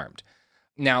they farmed.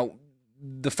 Now,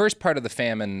 the first part of the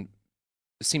famine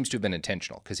seems to have been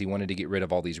intentional because he wanted to get rid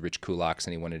of all these rich kulaks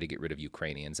and he wanted to get rid of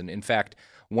Ukrainians. And in fact,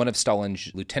 one of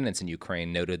Stalin's lieutenants in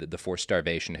Ukraine noted that the forced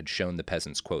starvation had shown the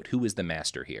peasants, quote, "Who is the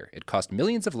master here? It cost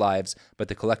millions of lives, but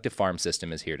the collective farm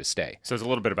system is here to stay." So it's a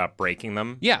little bit about breaking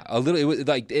them? Yeah, a little. It was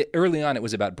early on, it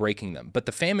was about breaking them. But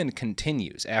the famine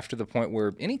continues after the point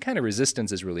where any kind of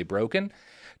resistance is really broken,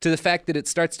 to the fact that it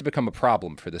starts to become a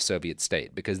problem for the Soviet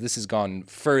state because this has gone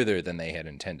further than they had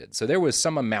intended. So there was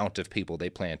some amount of people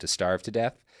they planned to starve to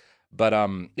death, but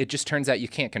it just turns out you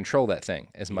can't control that thing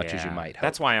as much as you might hope.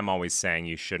 That's why I'm always saying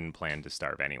you shouldn't plan to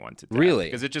starve anyone to death. Really?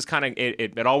 Because it just kind of,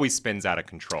 it always spins out of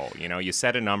control. You know, you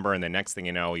set a number and the next thing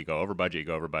you know, you go over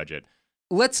budget.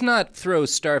 Let's not throw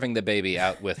starving the baby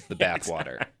out with the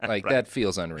bathwater. That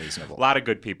feels unreasonable. A lot of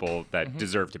good people that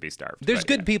deserve to be starved. There's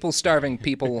good people starving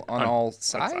people on all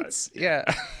sides. Yeah.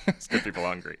 It's good people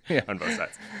hungry on both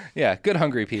sides. Yeah, good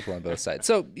hungry people on both sides.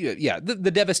 So,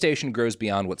 the devastation grows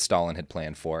beyond what Stalin had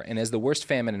planned for. And as the worst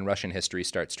famine in Russian history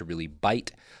starts to really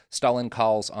bite, Stalin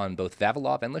calls on both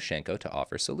Vavilov and Lyshenko to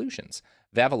offer solutions.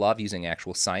 Vavilov, using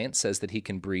actual science, says that he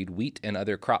can breed wheat and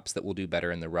other crops that will do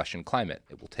better in the Russian climate.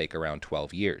 It will take around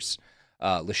 12 years.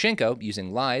 Lyshenko,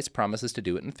 using lies, promises to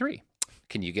do it in 3.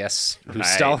 Can you guess who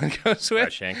Stalin goes with?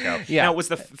 Lyshenko. Yeah. Now, was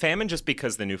the famine just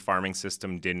because the new farming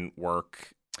system didn't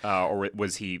work, or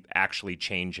was he actually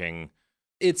changing?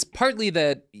 It's partly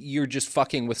that you're just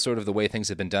fucking with sort of the way things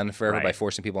have been done forever by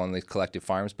forcing people on these collective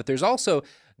farms. But there's also,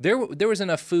 there was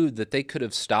enough food that they could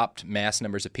have stopped mass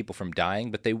numbers of people from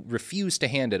dying, but they refused to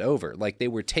hand it over. Like they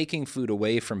were taking food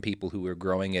away from people who were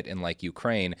growing it in like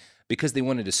Ukraine because they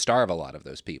wanted to starve a lot of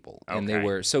those people.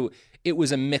 And so it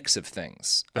was a mix of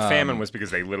things. The famine was because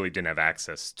they literally didn't have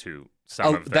access to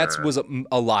some of their... That was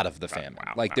a lot of the famine.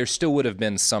 There still would have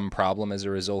been some problem as a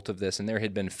result of this, and there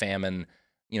had been famine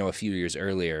a few years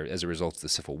earlier as a result of the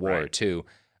Civil War, too.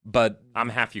 But I'm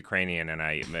half Ukrainian, and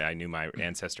I knew my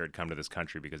ancestor had come to this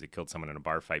country because he killed someone in a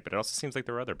bar fight, but it also seems like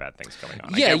there were other bad things going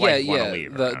on. Yeah.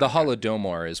 The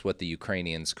Holodomor is what the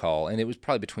Ukrainians call, and it was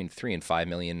probably between 3 and 5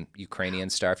 million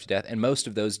Ukrainians starved to death, and most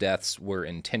of those deaths were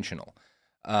intentional.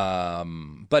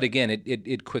 But again,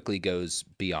 it quickly goes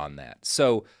beyond that.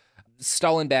 So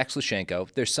Stalin backs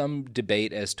Lyshenko. There's some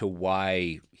debate as to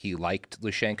why he liked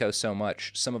Lyshenko so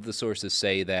much. Some of the sources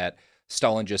say that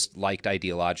Stalin just liked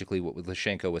ideologically what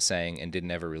Lyshenko was saying and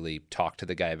didn't ever really talk to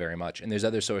the guy very much. And there's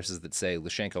other sources that say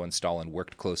Lyshenko and Stalin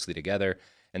worked closely together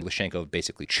and Lyshenko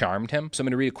basically charmed him. So I'm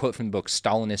going to read a quote from the book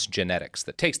Stalinist Genetics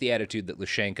that takes the attitude that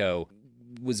Lyshenko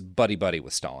was buddy-buddy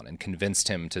with Stalin and convinced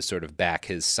him to sort of back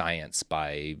his science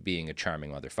by being a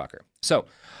charming motherfucker. So,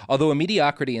 although a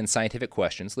mediocrity in scientific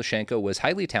questions, Lyshenko was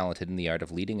highly talented in the art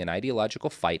of leading an ideological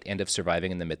fight and of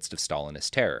surviving in the midst of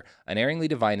Stalinist terror, unerringly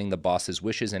divining the boss's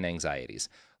wishes and anxieties.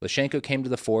 Lyshenko came to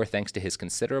the fore thanks to his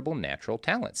considerable natural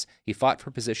talents. He fought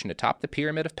for position atop the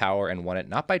pyramid of power and won it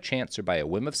not by chance or by a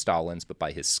whim of Stalin's, but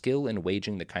by his skill in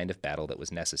waging the kind of battle that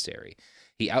was necessary.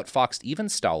 He outfoxed even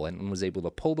Stalin and was able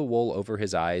to pull the wool over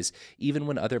his eyes even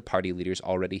when other party leaders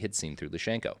already had seen through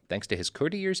Lyshenko. Thanks to his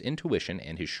courtier's intuition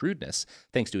and his shrewdness,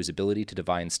 thanks to his ability to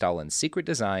divine Stalin's secret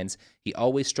designs, he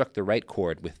always struck the right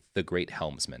chord with the great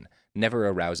helmsman, never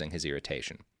arousing his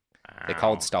irritation. They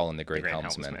called Stalin the Great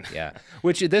Helmsman. Yeah.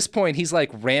 Which at this point, he's like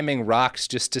ramming rocks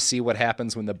just to see what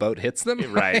happens when the boat hits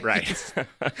them. Right.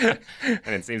 And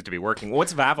it seems to be working.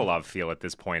 What's Vavilov feel at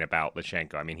this point about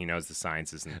Lyshenko? I mean, he knows the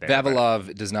science isn't there.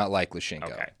 Vavilov does not like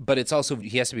Lyshenko. Okay. But it's also,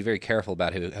 he has to be very careful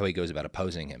about how he goes about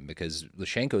opposing him because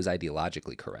Lyshenko is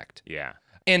ideologically correct. Yeah.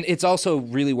 And it's also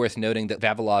really worth noting that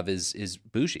Vavilov is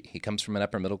bougie. He comes from an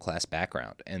upper middle class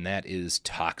background, and that is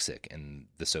toxic in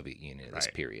the Soviet Union at this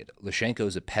period. Lyshenko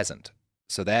is a peasant,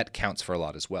 so that counts for a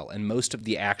lot as well. And most of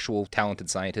the actual talented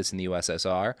scientists in the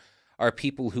USSR are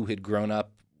people who had grown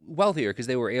up wealthier because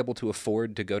they were able to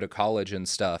afford to go to college and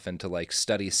stuff and to like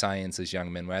study science as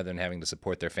young men rather than having to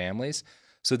support their families.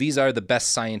 So these are the best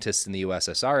scientists in the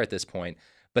USSR at this point,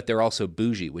 but they're also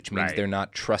bougie, which means they're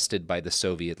not trusted by the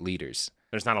Soviet leaders.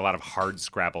 There's not a lot of hard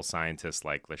scrabble scientists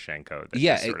like Lyshenko that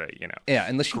Yeah, just sort of,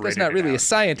 and Lyshenko's not really a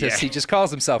scientist. Yeah. He just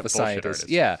calls himself a scientist. artist.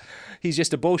 Yeah, he's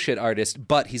just a bullshit artist,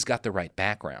 but he's got the right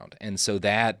background. And so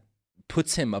that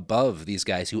puts him above these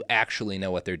guys who actually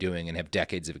know what they're doing and have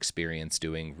decades of experience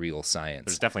doing real science.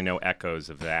 There's definitely no echoes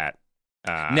of that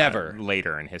never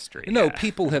later in history. No,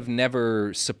 people have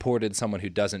never supported someone who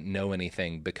doesn't know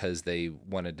anything because they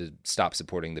wanted to stop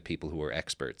supporting the people who are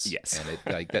experts. Yes.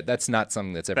 And that's not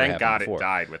something that's ever Thank happened God before. it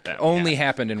died with them. Only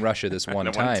happened in Russia this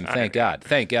one time. Thank God.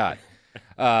 Thank God.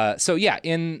 So yeah,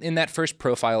 in that first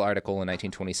profile article in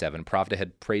 1927, Pravda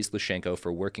had praised Lyshenko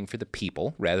for working for the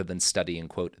people rather than studying,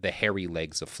 quote, the hairy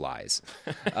legs of flies.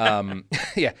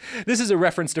 Yeah, this is a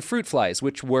reference to fruit flies,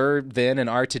 which were then and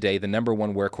are today the number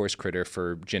one workhorse critter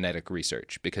for genetic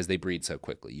research because they breed so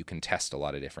quickly. You can test a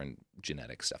lot of different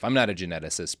genetic stuff. I'm not a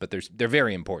geneticist, but they're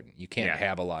very important. You can't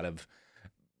have a lot of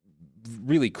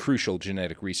really crucial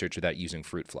genetic research without using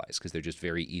fruit flies because they're just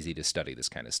very easy to study this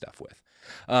kind of stuff with.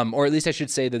 Or at least I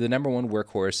should say they're the number one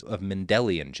workhorse of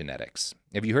Mendelian genetics.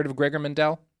 Have you heard of Gregor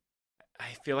Mendel?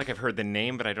 I feel like I've heard the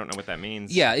name, but I don't know what that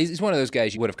means. Yeah, he's one of those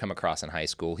guys you would have come across in high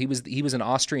school. He was an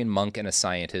Austrian monk and a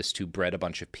scientist who bred a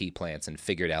bunch of pea plants and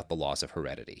figured out the laws of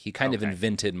heredity. He kind of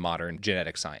invented modern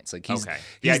genetic science. Like he's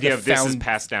the idea of this is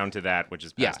passed down to that, which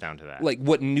is passed down to that. Like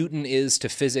what Newton is to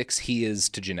physics, he is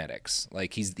to genetics.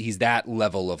 Like he's that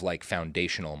level of like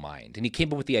foundational mind. And he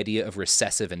came up with the idea of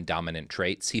recessive and dominant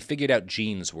traits. He figured out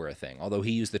genes were a thing, although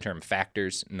he used the term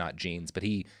factors, not genes, but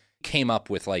he came up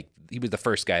with he was the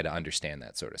first guy to understand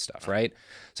that sort of stuff, right?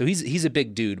 So he's a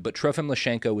big dude, but Trofim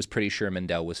Lyshenko was pretty sure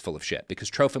Mendel was full of shit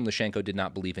because Trofim Lyshenko did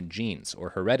not believe in genes or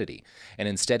heredity, and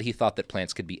instead he thought that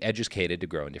plants could be educated to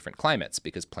grow in different climates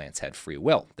because plants had free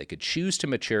will. They could choose to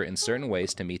mature in certain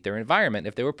ways to meet their environment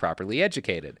if they were properly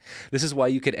educated. This is why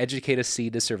you could educate a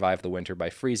seed to survive the winter by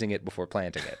freezing it before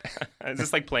planting it. Is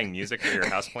this like playing music for your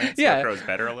houseplants? Yeah. That grows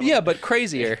better a little? Yeah, but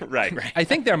crazier. Right. I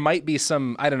think there might be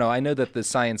some, I don't know, I know that the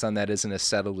science on that isn't as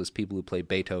settled as people who play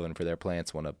Beethoven for their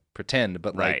plants want to pretend,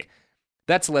 but like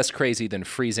that's less crazy than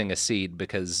freezing a seed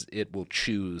because it will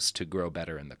choose to grow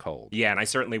better in the cold. Yeah, and I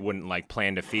certainly wouldn't like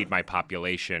plan to feed my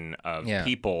population of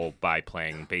people by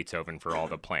playing Beethoven for all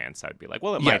the plants. I'd be like,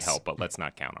 well, it might help, but let's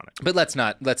not count on it. But let's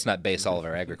not base all of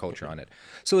our agriculture on it.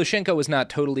 So Lyshenko was not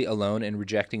totally alone in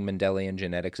rejecting Mendelian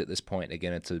genetics at this point.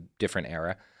 Again, it's a different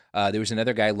era. There was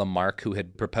another guy, Lamarck, who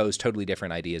had proposed totally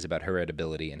different ideas about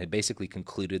heritability and had basically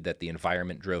concluded that the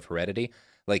environment drove heredity.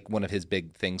 Like one of his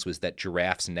big things was that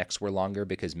giraffes' necks were longer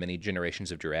because many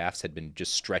generations of giraffes had been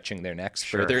just stretching their necks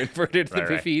further and further to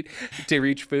their feet to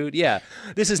reach food. Yeah,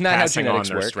 this is not Passing how genetics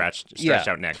on their work. Stretched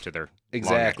out neck to their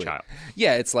exactly. long-necked child.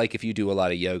 Yeah, it's like if you do a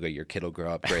lot of yoga, your kid will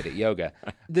grow up great at yoga.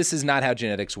 This is not how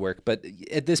genetics work, but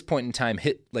at this point in time,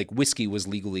 whiskey was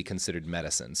legally considered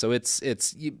medicine. So it's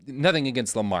nothing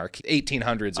against Lamarck,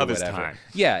 1800s or of his whatever. time.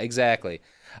 Yeah, exactly.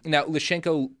 Now,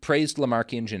 Lyshenko praised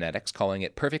Lamarckian genetics, calling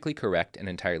it perfectly correct and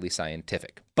entirely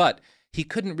scientific. But he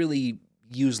couldn't really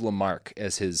use Lamarck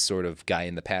as his sort of guy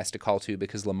in the past to call to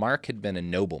because Lamarck had been a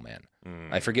nobleman.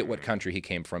 I forget what country he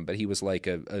came from, but he was like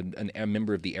a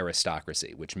member of the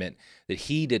aristocracy, which meant that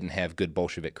he didn't have good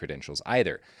Bolshevik credentials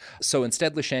either. So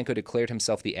instead, Lyshenko declared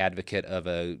himself the advocate of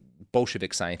a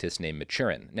Bolshevik scientist named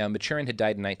Maturin. Now, Maturin had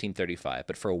died in 1935,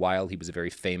 but for a while he was a very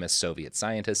famous Soviet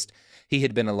scientist. He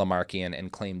had been a Lamarckian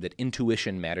and claimed that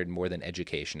intuition mattered more than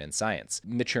education in science.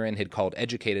 Maturin had called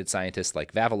educated scientists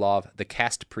like Vavilov the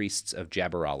caste priests of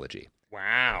jabberology.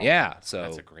 Wow. Yeah. So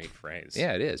that's a great phrase.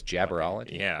 Yeah, it is.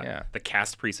 Jabberology. Yeah. The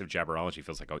caste priest of jabberology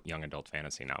feels like a young adult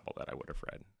fantasy novel that I would have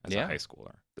read as a high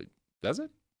schooler. Does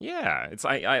it? Yeah. It's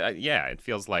it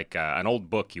feels like an old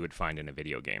book you would find in a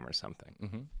video game or something.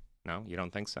 Mm-hmm. No, you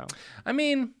don't think so? I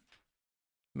mean,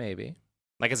 maybe.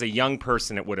 Like as a young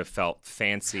person, it would have felt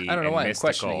fancy. I don't know and why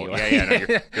mystical. I'm questioning No,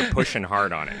 you. you're pushing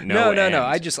hard on it. No.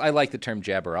 I like the term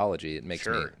jabberology. It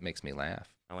makes me laugh.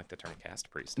 I like the term caste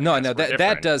priest. No,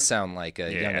 that does sound like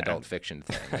a young adult fiction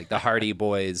thing, like the Hardy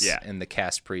Boys and the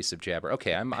caste priests of Jabber.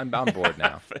 Okay, I'm on board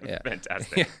now.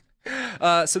 Fantastic.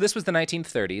 So this was the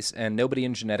 1930s, and nobody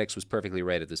in genetics was perfectly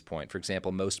right at this point. For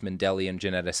example, most Mendelian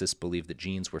geneticists believed that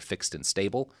genes were fixed and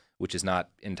stable, which is not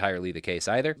entirely the case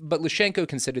either. But Lyshenko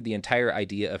considered the entire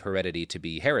idea of heredity to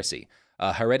be heresy.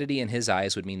 Heredity in his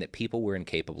eyes would mean that people were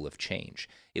incapable of change.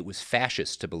 It was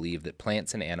fascist to believe that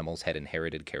plants and animals had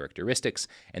inherited characteristics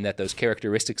and that those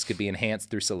characteristics could be enhanced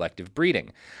through selective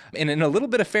breeding. And in a little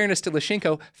bit of fairness to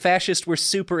Lyshenko, fascists were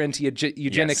super into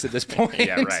eugenics at this point.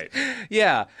 Yeah, right.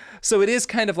 Yeah. So it is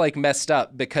kind of like messed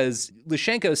up because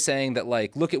Lyshenko's saying that,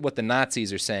 like, look at what the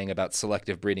Nazis are saying about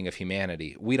selective breeding of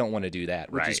humanity. We don't want to do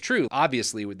that, which is true.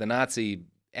 Obviously, with the Nazi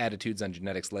attitudes on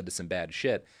genetics led to some bad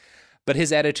shit. But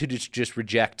his attitude is to just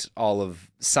reject all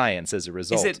of science as a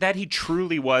result. Is it that he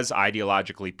truly was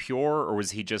ideologically pure, or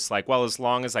was he just like, well, as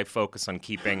long as I focus on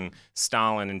keeping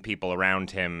Stalin and people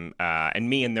around him and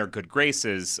me in their good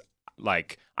graces,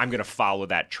 like, I'm going to follow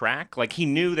that track? Like, he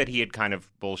knew that he had kind of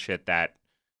bullshit that,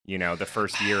 you know, the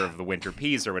first year of the winter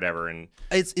peas or whatever. And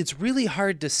it's really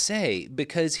hard to say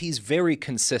because he's very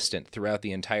consistent throughout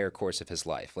the entire course of his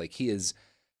life. Like, he is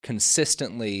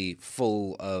consistently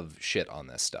full of shit on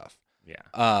this stuff.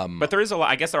 Yeah. But there is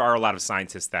I guess there are a lot of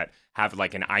scientists that have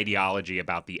like an ideology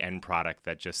about the end product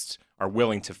that just are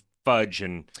willing to fudge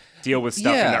and deal with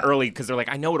stuff in the early, because they're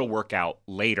like, I know it'll work out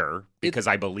later because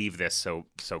I believe this so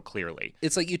clearly.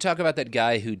 It's like you talk about that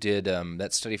guy who did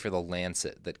that study for the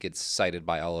Lancet that gets cited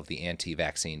by all of the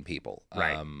anti-vaccine people.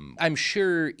 Right. I'm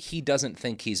sure he doesn't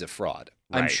think he's a fraud.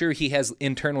 I'm sure he has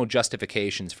internal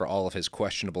justifications for all of his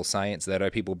questionable science that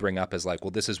other people bring up as like,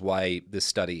 well, this is why this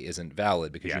study isn't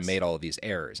valid because you made all of these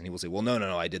errors. And he will say, well,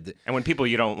 no, I did. And when people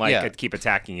you don't like keep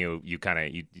attacking you,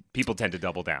 people tend to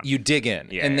double down. You dig in.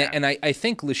 Yeah, and I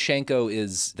think Lyshenko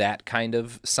is that kind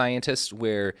of scientist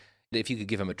where if you could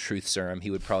give him a truth serum, he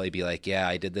would probably be like, yeah,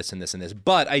 I did this and this and this,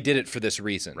 but I did it for this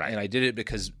reason. Right. And I did it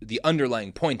because the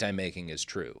underlying point I'm making is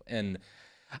true. And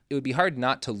it would be hard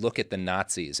not to look at the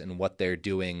Nazis and what they're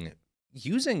doing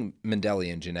using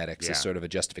Mendelian genetics as sort of a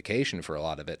justification for a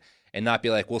lot of it and not be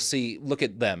like, well, see, look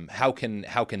at them. How can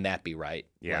that be right?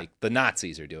 Yeah. Like the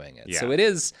Nazis are doing it. Yeah. So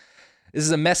this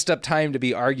is a messed up time to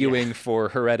be arguing for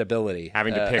heritability.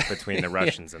 Having to pick between the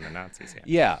Russians and the Nazis.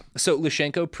 Yeah. So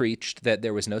Lyshenko preached that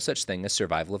there was no such thing as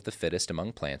survival of the fittest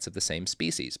among plants of the same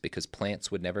species because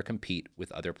plants would never compete with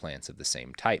other plants of the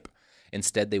same type.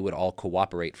 Instead, they would all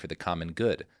cooperate for the common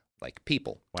good, like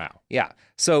people. Wow. Yeah.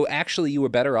 So actually, you were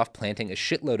better off planting a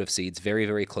shitload of seeds very,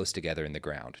 very close together in the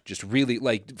ground. Just really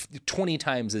like 20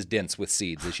 times as dense with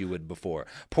seeds as you would before.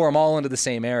 Pour them all into the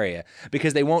same area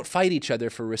because they won't fight each other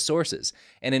for resources.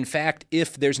 And in fact,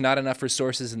 if there's not enough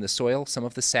resources in the soil, some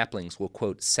of the saplings will,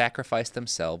 quote, sacrifice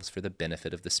themselves for the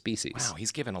benefit of the species. Wow,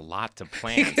 he's given a lot to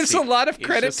plants. He gives a lot of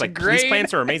credit to grain. These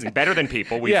plants are amazing. Better than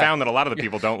people. We found that a lot of the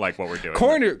people don't like what we're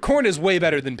doing. Corn is way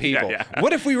better than people. Yeah.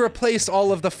 What if we replace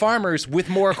all of the farmers with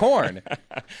more corn?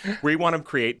 We want to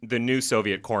create the new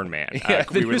Soviet corn man.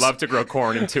 We would love to grow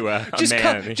corn into a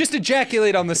man. Just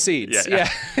ejaculate on the seeds. Yeah.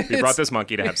 We brought this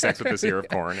monkey to have sex with this ear of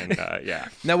corn, and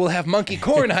now we'll have monkey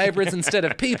corn hybrids instead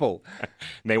of people.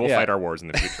 They will fight our wars in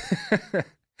the future.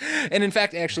 And in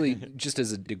fact, actually, just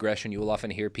as a digression, you will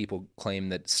often hear people claim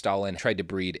that Stalin tried to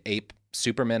breed ape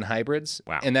Superman hybrids.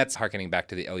 Wow. And that's harkening back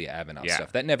to the Ilya Ivanov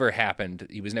stuff. That never happened.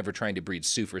 He was never trying to breed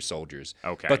super soldiers.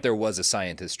 Okay. But there was a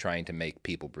scientist trying to make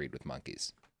people breed with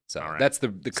monkeys. So that's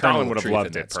the Stalin would have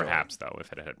loved it, perhaps, though,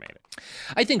 if it had made it.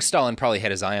 I think Stalin probably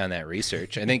had his eye on that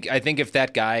research. I think if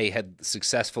that guy had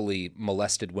successfully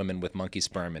molested women with monkey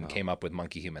sperm and came up with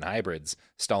monkey-human hybrids,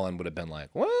 Stalin would have been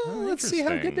like, well, let's see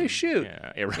how good they shoot.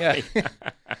 Yeah, right.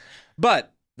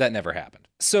 But that never happened.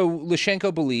 So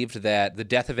Lyshenko believed that the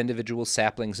death of individual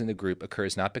saplings in the group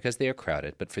occurs not because they are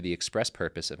crowded, but for the express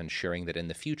purpose of ensuring that in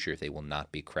the future they will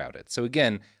not be crowded. So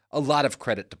again, a lot of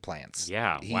credit to plants.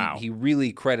 Yeah, wow. He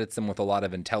really credits them with a lot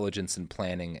of intelligence and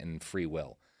planning and free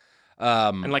will.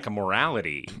 And like a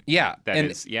morality. Yeah.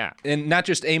 And not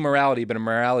just a morality, but a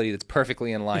morality that's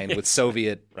perfectly in line with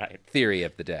Soviet theory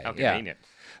of the day. How convenient.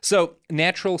 So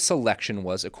natural selection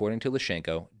was, according to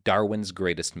Lyshenko, Darwin's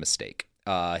greatest mistake.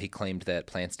 He claimed that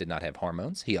plants did not have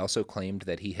hormones. He also claimed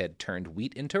that he had turned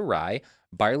wheat into rye,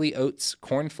 barley, oats,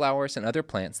 cornflowers, and other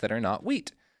plants that are not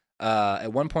wheat.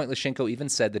 At one point, Lyshenko even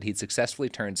said that he'd successfully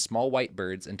turned small white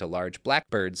birds into large black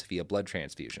birds via blood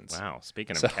transfusions. Wow,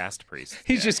 speaking of caste priests.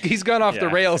 He's gone off the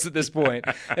rails at this point.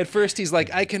 At first, he's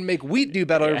like, I can make wheat do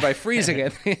better by freezing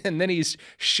it. And then he's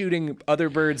shooting other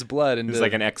birds' blood. It's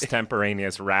like an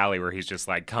extemporaneous rally where he's just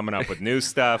like coming up with new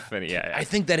stuff. And I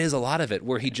think that is a lot of it,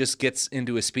 where he just gets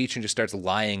into a speech and just starts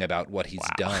lying about what he's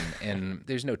done. And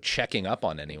there's no checking up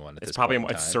on anyone at this point.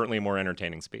 It's certainly a more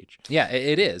entertaining speech. Yeah,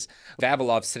 it is.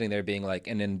 Vavilov's sitting there being like,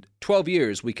 and in 12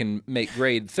 years, we can make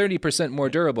grade 30% more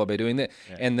durable by doing that.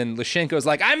 Yeah. And then Lyshenko's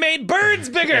like, I made birds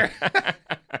bigger.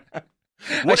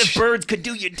 What if birds could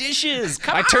do your dishes?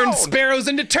 I turned sparrows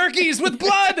into turkeys with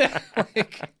blood.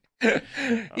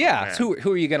 Yeah,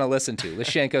 who are you going to listen to?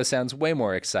 Lyshenko sounds way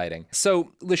more exciting.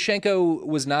 So Lyshenko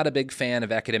was not a big fan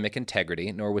of academic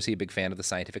integrity, nor was he a big fan of the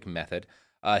scientific method.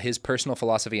 His personal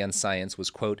philosophy on science was,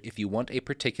 quote, if you want a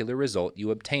particular result,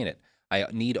 you obtain it. I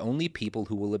need only people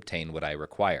who will obtain what I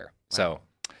require. Wow. So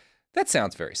that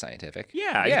sounds very scientific.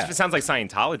 Yeah, it sounds like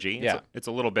Scientology. Yeah. It's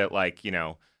a little bit like,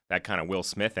 that kind of Will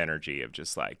Smith energy of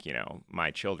just like, my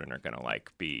children are going to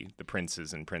like be the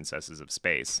princes and princesses of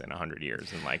space in 100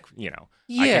 years. And like, I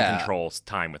can control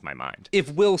time with my mind.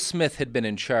 If Will Smith had been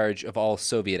in charge of all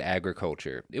Soviet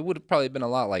agriculture, it would have probably been a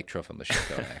lot like Trofim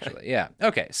Lyshenko, actually. Yeah.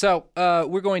 Okay. So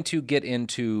we're going to get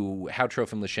into how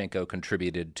Trofim Lyshenko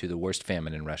contributed to the worst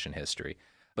famine in Russian history.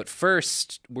 But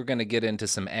first, we're going to get into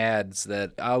some ads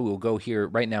that I will go here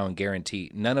right now and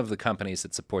guarantee none of the companies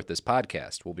that support this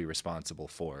podcast will be responsible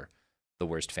for the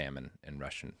worst famine in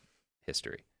Russian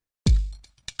history.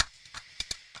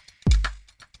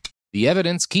 The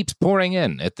evidence keeps pouring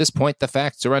in. At this point, the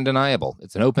facts are undeniable.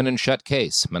 It's an open and shut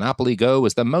case. Monopoly Go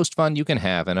is the most fun you can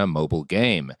have in a mobile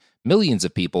game. Millions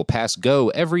of people pass Go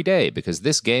every day because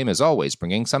this game is always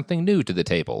bringing something new to the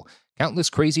table.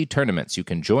 Countless crazy tournaments you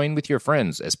can join with your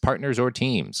friends as partners or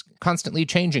teams. Constantly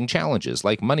changing challenges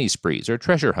like money sprees or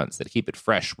treasure hunts that keep it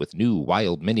fresh with new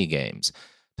wild mini-games.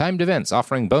 Timed events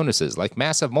offering bonuses like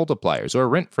massive multipliers or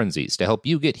rent frenzies to help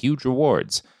you get huge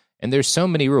rewards. And there's so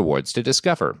many rewards to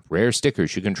discover. Rare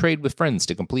stickers you can trade with friends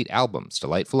to complete albums,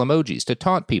 delightful emojis to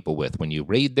taunt people with when you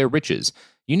raid their riches,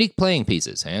 unique playing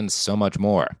pieces, and so much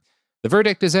more. The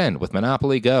verdict is in with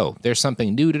Monopoly Go. There's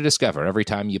something new to discover every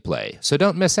time you play. So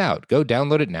don't miss out. Go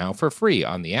download it now for free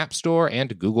on the App Store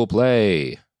and Google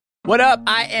Play. What up?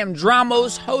 I am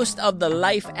Dramos, host of the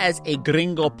Life as a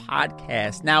Gringo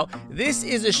podcast. Now, this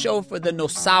is a show for the No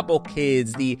Sabo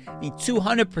kids, the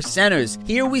 200%ers.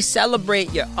 Here we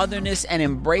celebrate your otherness and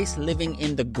embrace living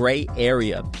in the gray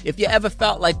area. If you ever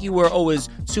felt like you were always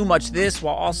too much this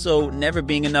while also never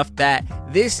being enough that,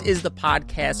 this is the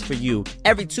podcast for you.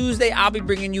 Every Tuesday, I'll be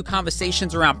bringing you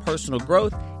conversations around personal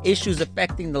growth, issues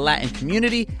affecting the Latin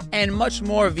community, and much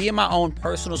more via my own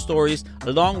personal stories,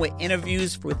 along with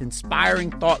interviews with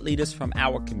inspiring thought leaders from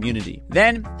our community.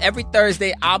 Then, every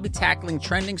Thursday, I'll be tackling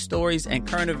trending stories and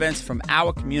current events from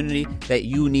our community that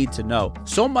you need to know.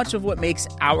 So much of what makes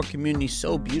our community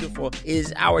so beautiful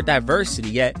is our diversity,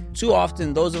 yet too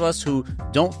often those of us who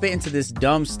don't fit into this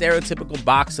dumb stereotypical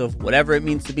box of whatever it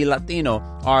means to be Latino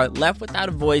are left without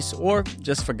a voice or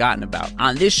just forgotten about.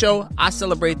 On this show, I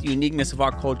celebrate the uniqueness of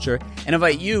our culture and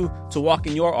invite you to walk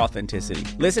in your authenticity.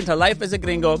 Listen to Life as a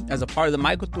Gringo as a part of the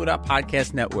My Cultura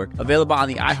Podcast Network, available on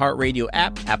the iHeartRadio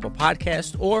app, Apple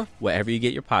Podcasts, or wherever you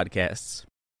get your podcasts.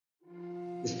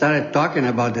 We started talking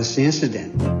about this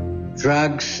incident.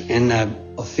 Drugs and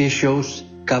officials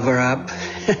cover up.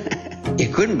 You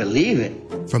couldn't believe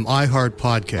it. From iHeart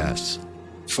Podcasts.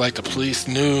 It's like the police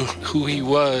knew who he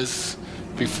was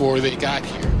before they got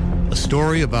here. A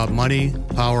story about money,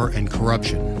 power, and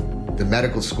corruption. The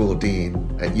medical school dean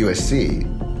at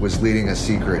USC was leading a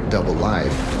secret double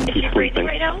life. She's breathing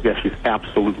right now? Yes, she's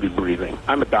absolutely breathing.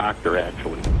 I'm a doctor,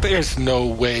 actually. There's no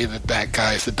way that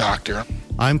guy's a doctor.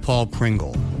 I'm Paul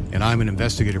Pringle, and I'm an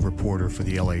investigative reporter for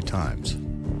the LA Times.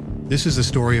 This is the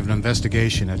story of an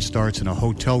investigation that starts in a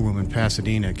hotel room in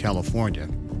Pasadena, California,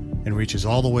 and reaches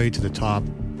all the way to the top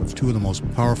of two of the most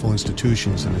powerful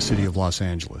institutions in the city of Los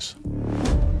Angeles.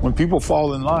 When people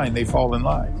fall in line, they fall in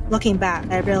line. Looking back,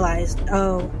 I realized,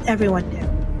 everyone knew.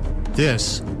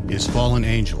 This is Fallen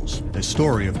Angels, the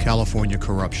story of California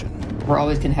corruption. We're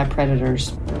always going to have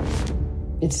predators.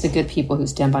 It's the good people who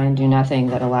stand by and do nothing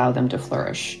that allow them to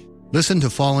flourish. Listen to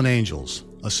Fallen Angels,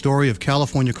 a story of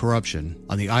California corruption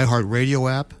on the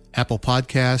iHeartRadio app, Apple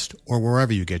Podcast, or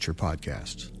wherever you get your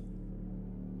podcasts.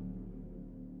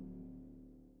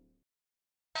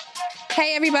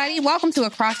 Hey, everybody. Welcome to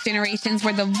Across Generations,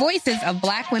 where the voices of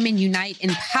Black women unite in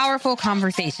powerful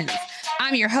conversations.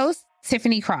 I'm your host,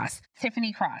 Tiffany Cross.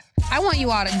 I want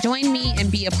you all to join me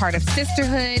and be a part of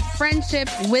sisterhood, friendship,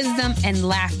 wisdom, and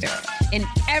laughter. In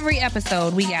every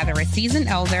episode, we gather a seasoned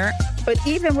elder. But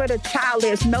even with a child,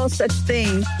 there's no such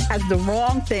thing as the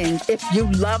wrong thing if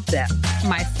you love them.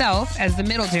 Myself, as the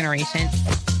middle generation.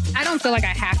 I don't feel like I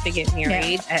have to get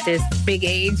married at this big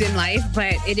age in life,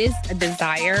 but it is a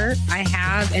desire I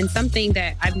have and something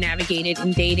that I've navigated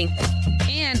in dating.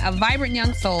 And a vibrant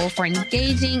young soul for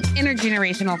engaging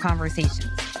intergenerational conversations.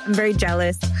 I'm very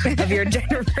jealous of your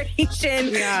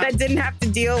generation that didn't have to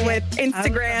deal with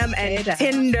Instagram and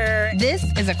Tinder. This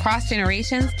is Across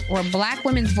Generations, where Black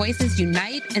women's voices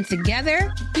unite, and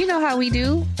together, you know how we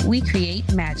do. We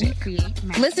create magic.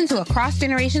 Listen to Across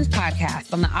Generations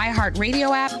podcast on the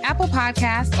iHeartRadio app, Apple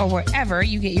Podcasts, or wherever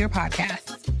you get your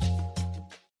podcasts.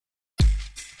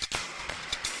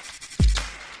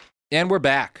 And we're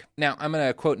back. Now, I'm going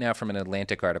to quote now from an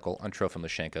Atlantic article on Trofim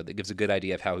Lyshenko that gives a good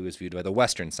idea of how he was viewed by the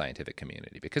Western scientific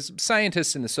community, because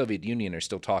scientists in the Soviet Union are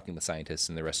still talking to scientists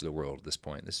in the rest of the world at this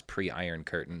point. This is pre-Iron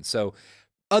Curtain. So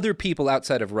other people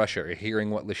outside of Russia are hearing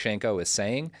what Lyshenko is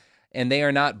saying, and they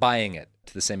are not buying it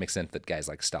to the same extent that guys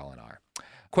like Stalin are.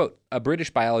 Quote, a British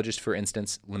biologist, for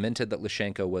instance, lamented that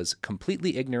Lyshenko was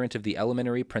completely ignorant of the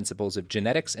elementary principles of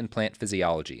genetics and plant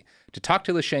physiology. To talk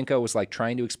to Lyshenko was like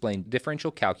trying to explain differential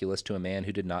calculus to a man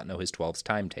who did not know his 12's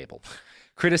timetable.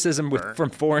 Criticism from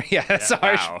foreign... Yeah, that's a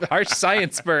harsh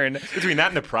science burn. Between that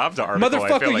and the Pravda article,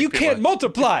 Motherfucker, I feel like you can't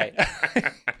multiply!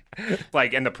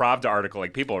 Like, in the Pravda article,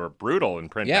 like, people were brutal in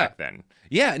print back then.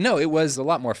 Yeah, no, it was a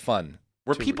lot more fun.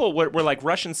 Were like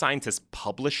Russian scientists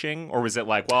publishing, or was it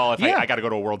like, well, if I got to go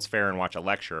to a World's Fair and watch a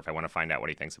lecture if I want to find out what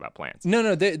he thinks about plants?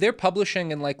 No, they're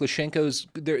publishing, and like Lyshenko's,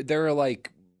 there are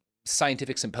like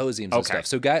scientific symposiums and stuff.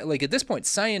 So, like at this point,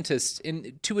 scientists,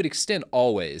 to an extent,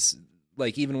 always,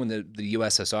 like even when the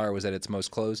USSR was at its most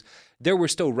closed, there were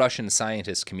still Russian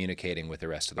scientists communicating with the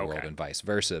rest of the world and vice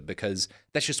versa, because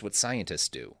that's just what scientists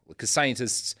do. Because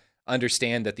scientists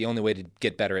understand that the only way to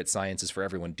get better at science is for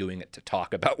everyone doing it to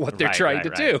talk about what they're trying to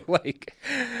do. Like,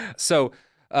 so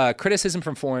criticism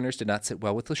from foreigners did not sit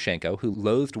well with Lyshenko, who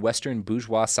loathed Western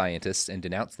bourgeois scientists and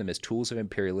denounced them as tools of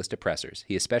imperialist oppressors.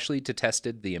 He especially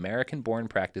detested the American-born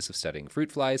practice of studying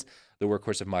fruit flies, the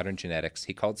workhorse of modern genetics.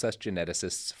 He called such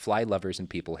geneticists fly lovers and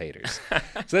people haters.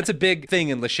 So that's a big thing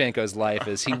in Lyshenko's life,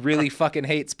 is he really fucking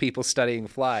hates people studying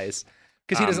flies.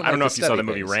 He doesn't I don't know like if you saw the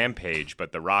movie things. Rampage,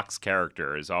 but The Rock's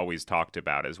character is always talked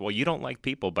about as, well, you don't like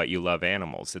people, but you love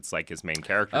animals. It's like his main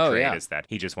character trait is that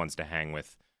he just wants to hang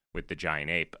with the giant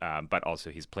ape. But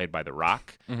also he's played by The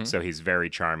Rock, so he's very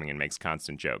charming and makes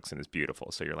constant jokes and is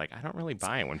beautiful. So you're like, I don't really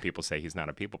buy it when people say he's not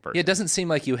a people person. Yeah, it doesn't seem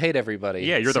like you hate everybody.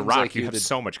 Yeah, you're The Seems Rock. like you have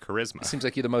so much charisma. Seems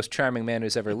like you're the most charming man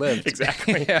who's ever lived.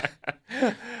 Exactly.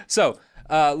 So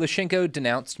Lyshenko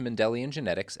denounced Mendelian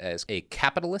genetics as a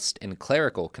capitalist and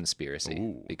clerical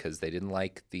conspiracy because they didn't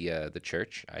like the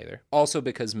church either. Also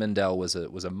because Mendel was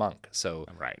a monk, so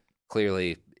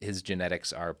clearly his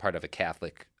genetics are part of a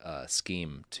Catholic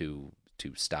scheme to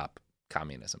stop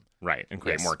communism. Right, and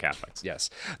create more Catholics.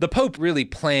 Yes. The Pope really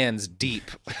plans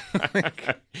deep.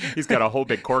 He's got a whole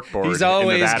big corkboard in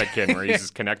the Vatican where he's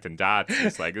just connecting dots.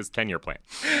 It's like this 10-year plan.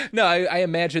 No, I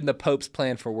imagine the Pope's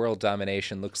plan for world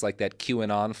domination looks like that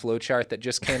QAnon flowchart that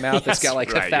just came out that's got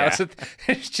like 1,000.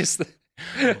 It's just...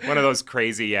 One of those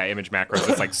crazy image macros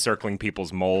that's like circling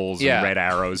people's moles and red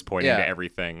arrows pointing to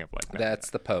everything. That's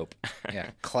the Pope.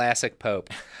 Yeah, classic Pope.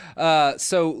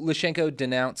 So Lyshenko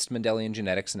denounced Mendelian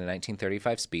genetics in a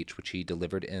 1935 speech, which he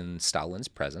delivered in Stalin's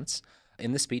presence.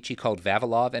 In the speech, he called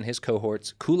Vavilov and his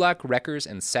cohorts kulak wreckers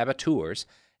and saboteurs,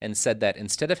 and said that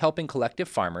instead of helping collective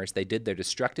farmers, they did their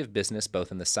destructive business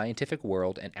both in the scientific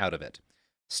world and out of it.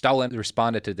 Stalin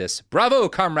responded to this, "Bravo,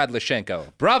 Comrade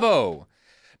Lyshenko, bravo!"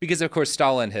 Because, of course,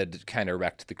 Stalin had kind of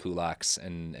wrecked the kulaks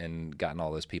and gotten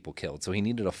all those people killed. So he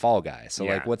needed a fall guy. So,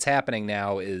 like, what's happening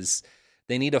now is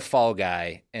they need a fall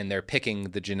guy, and they're picking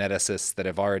the geneticists that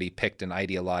have already picked an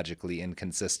ideologically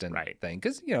inconsistent thing.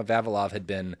 Because, you know, Vavilov had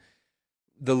been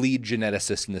the lead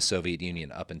geneticist in the Soviet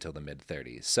Union up until the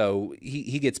mid-30s. So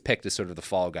he gets picked as sort of the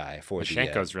fall guy for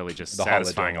Lyshenko's really just the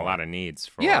satisfying a lot of needs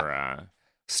for...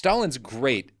 Stalin's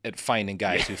great at finding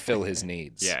guys who fill his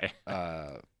needs.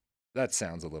 That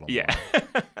sounds a little more.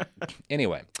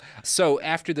 Anyway, so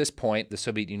after this point, the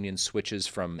Soviet Union switches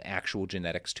from actual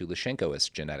genetics to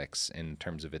Lyshenkoist genetics in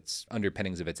terms of its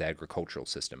underpinnings of its agricultural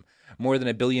system. More than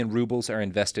 1 billion rubles are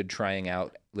invested trying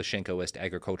out Lyshenkoist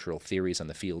agricultural theories on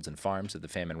the fields and farms of the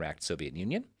famine-racked Soviet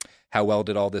Union. How well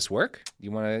did all this work?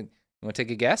 You want to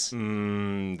take a guess?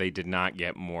 They did not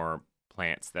get more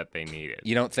plants that they needed.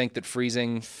 You don't think that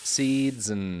freezing seeds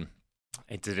and...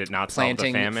 Did it not solve the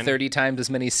famine? Planting 30 times as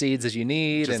many seeds as you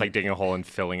need. Just like digging a hole and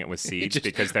filling it with seeds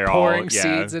because they're pouring all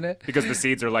seeds in it. Because the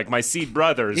seeds are like, my seed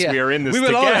brothers, we are in this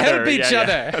together. We will all help each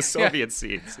other. Soviet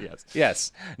seeds, yes.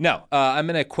 Yes. No, I'm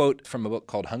going to quote from a book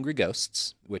called Hungry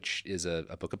Ghosts, which is a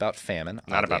book about famine.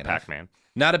 Not about Pac-Man.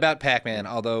 Not about Pac-Man,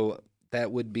 although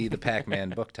that would be the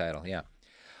Pac-Man book title, yeah.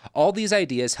 All these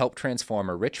ideas helped transform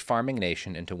a rich farming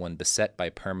nation into one beset by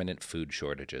permanent food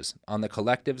shortages. On the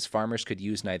collectives, farmers could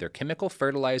use neither chemical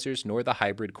fertilizers nor the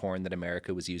hybrid corn that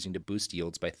America was using to boost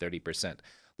yields by 30%.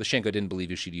 Lyshenko didn't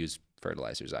believe you should use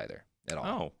fertilizers either at all.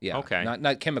 Oh, yeah, okay.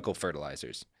 Not chemical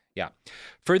fertilizers. Yeah.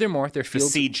 Furthermore, their The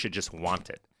fields... seed should just want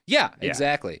it. Yeah,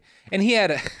 exactly. And he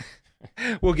had a...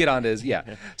 We'll get on to his,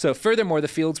 yeah. So furthermore, the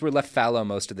fields were left fallow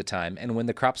most of the time, and when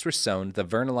the crops were sown, the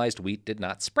vernalized wheat did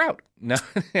not sprout. No,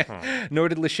 nor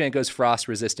did Lyshenko's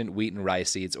frost-resistant wheat and rye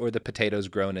seeds, or the potatoes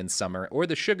grown in summer, or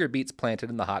the sugar beets planted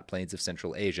in the hot plains of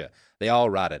Central Asia. They all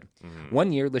rotted.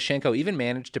 One year, Lyshenko even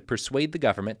managed to persuade the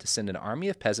government to send an army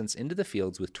of peasants into the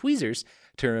fields with tweezers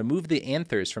to remove the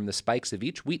anthers from the spikes of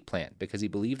each wheat plant, because he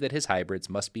believed that his hybrids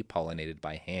must be pollinated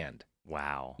by hand.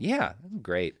 Wow. Yeah,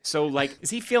 great. So, like,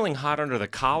 is he feeling hot under the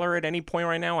collar at any point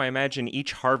right now? I imagine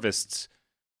each harvest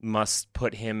must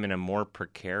put him in a more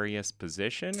precarious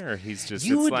position, or he's just,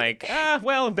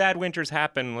 well, bad winters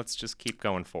happen. Let's just keep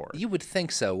going forward. You would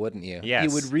think so, wouldn't you? Yes.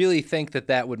 You would really think that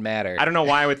that would matter. I don't know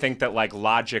why I would think that, like,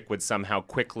 logic would somehow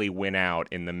quickly win out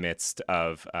in the midst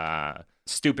of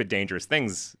stupid, dangerous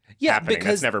things happening.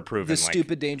 Because that's never proven. The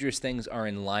stupid, dangerous things are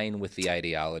in line with the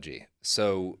ideology,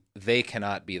 so they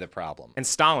cannot be the problem. And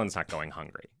Stalin's not going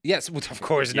hungry. Yes, well, of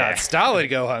course not. Stalin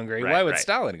go hungry. Right, Why would right.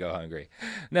 Stalin go hungry?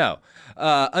 No.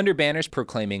 Under banners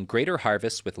proclaiming greater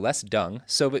harvests with less dung,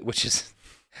 which is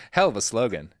hell of a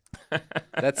slogan.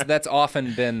 That's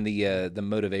often been the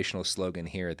motivational slogan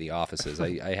here at the offices.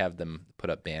 I have them put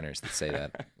up banners that say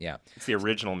that. Yeah, it's the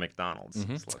original McDonald's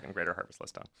slogan: "Greater harvest,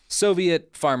 less dung."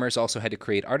 Soviet farmers also had to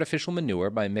create artificial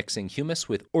manure by mixing humus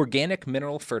with organic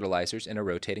mineral fertilizers in a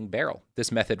rotating barrel.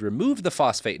 This method removed the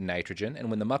phosphate and nitrogen, and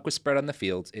when the muck was spread on the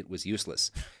fields, it was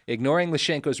useless. Ignoring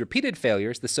Lyshenko's repeated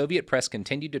failures, the Soviet press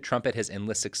continued to trumpet his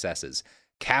endless successes.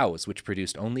 Cows, which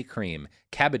produced only cream,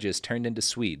 cabbages turned into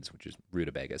Swedes, which is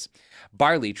rutabagas,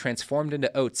 barley transformed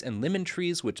into oats, and lemon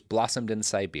trees, which blossomed in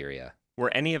Siberia. Were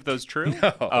any of those true?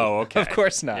 No. Oh, okay. Of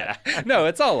course not. Yeah. No,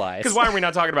 it's all lies. Because why are we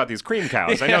not talking about these cream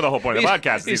cows? I know the whole point of the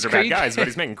podcast is these are bad guys, but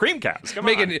he's making cream cows. Come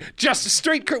on. Just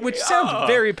straight cream, which sounds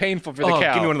very painful for the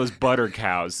cow. Give me one of those butter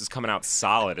cows. It's coming out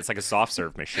solid. It's like a soft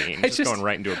serve machine. Just going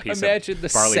right into a piece of barley bread. Imagine the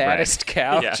saddest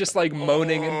cow just like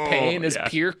moaning in pain as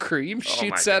pure cream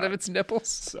shoots out of its nipples.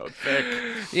 So thick.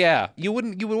 Yeah, you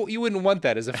wouldn't want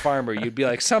that as a farmer. You'd be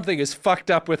like, something is fucked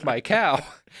up with my cow.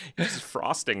 Just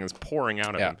frosting is pouring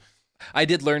out of him. I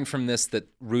did learn from this that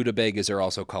rutabagas are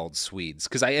also called Swedes,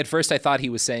 because at first I thought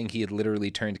he was saying he had literally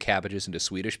turned cabbages into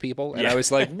Swedish people, and I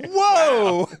was like,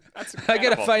 whoa, I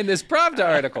gotta find this Pravda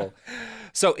article.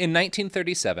 So in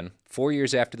 1937, 4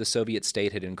 years after the Soviet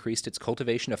state had increased its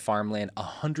cultivation of farmland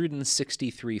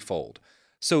 163-fold.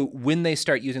 So when they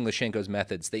start using Lyshenko's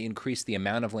methods, they increase the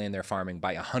amount of land they're farming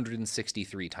by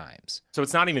 163 times. So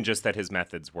it's not even just that his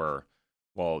methods were,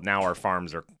 well, now our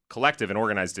farms are collective and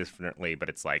organized differently, but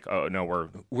it's like, oh, no,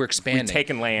 we're expanding. We've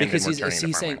taken land because and we're turning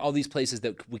he's saying all these places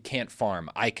that we can't farm,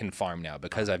 I can farm now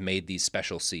because I've made these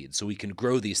special seeds. So we can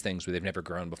grow these things where they've never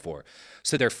grown before.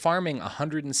 So they're farming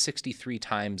 163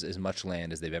 times as much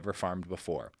land as they've ever farmed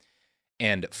before.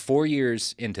 And 4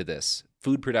 years into this,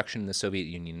 food production in the Soviet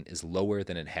Union is lower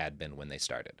than it had been when they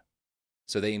started.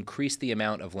 So they increased the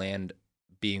amount of land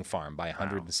being farmed by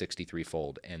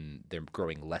 163-fold, and they're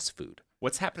growing less food.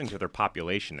 What's happening to their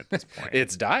population at this point?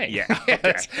 It's dying. Yeah.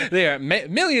 Okay. There are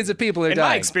millions of people are dying. In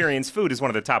my experience, food is one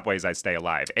of the top ways I stay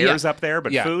alive. Air's up there,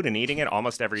 but food and eating it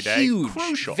almost every day, huge,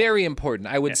 crucial. Very important.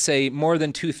 I would say more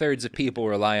than 2/3 of people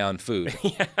rely on food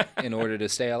in order to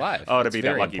stay alive. Oh, to be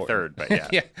that lucky third, but yeah.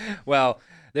 Yeah. Well,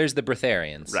 there's the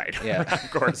breatharians. Right. Yeah. Of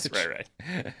course. Right.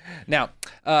 Now,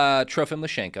 Trofim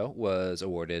Lyshenko was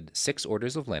awarded 6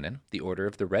 Orders of Lenin, the Order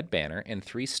of the Red Banner, and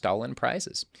 3 Stalin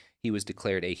Prizes. He was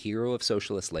declared a hero of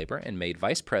socialist labor and made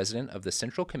vice president of the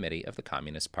Central Committee of the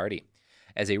Communist Party.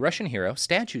 As a Russian hero,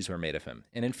 statues were made of him,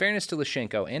 and in fairness to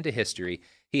Lyshenko and to history,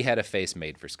 he had a face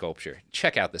made for sculpture.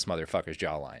 Check out this motherfucker's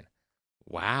jawline.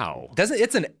 Wow.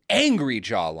 It's an angry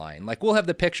jawline. Like, we'll have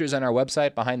the pictures on our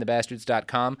website,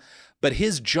 behindthebastards.com, but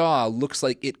his jaw looks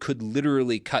like it could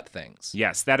literally cut things.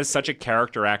 Yes, that is such a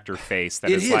character actor face.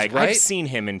 That It is is, like, right? I've seen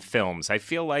him in films. I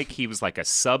feel like he was like a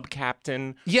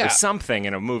sub-captain Yeah. or something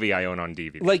in a movie I own on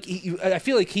DVD. Like, I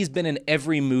feel like he's been in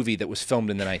every movie that was filmed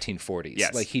in the 1940s.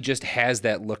 Yes. Like, he just has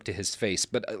that look to his face.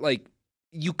 But, like,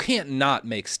 you can't not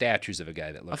make statues of a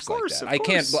guy that looks like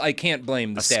that. I can't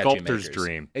blame the A statue sculptor's makers.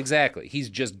 dream. Exactly. He's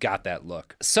just got that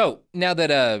look. So now that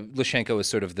Lyshenko is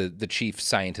sort of the chief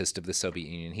scientist of the Soviet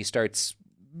Union, he starts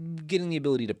getting the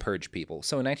ability to purge people.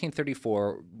 So in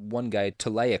 1934, one guy,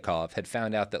 Telyakov, had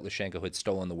found out that Lyshenko had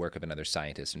stolen the work of another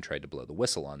scientist and tried to blow the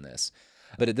whistle on this.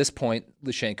 But at this point,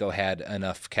 Lyshenko had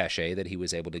enough cachet that he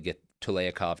was able to get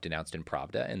Tolyakov denounced in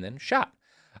Pravda and then shot.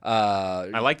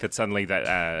 I like that suddenly that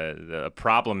the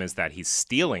problem is that he's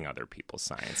stealing other people's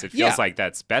science. It feels like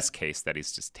that's best case that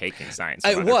he's just taking science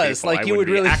from other people. Like you would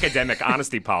really academic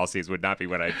honesty policies would not be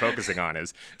what I'm focusing on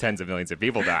as tens of millions of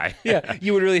people die. Yeah,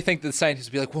 you would really think that the scientists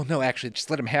would be like, well, no, actually, just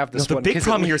let him have this one. The big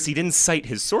problem here is he didn't cite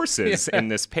his sources in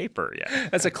this paper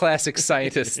yet. That's a classic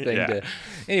scientist thing to...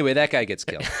 Anyway, that guy gets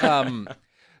killed.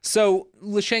 So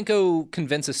Lyshenko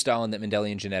convinces Stalin that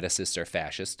Mendelian geneticists are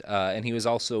fascist, and he was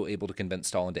also able to convince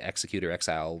Stalin to execute or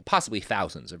exile possibly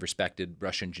thousands of respected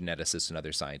Russian geneticists and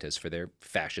other scientists for their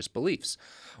fascist beliefs.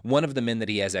 One of the men that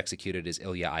he has executed is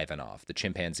Ilya Ivanov, the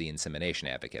chimpanzee insemination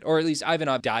advocate. Or at least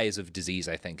Ivanov dies of disease,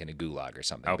 I think, in a gulag or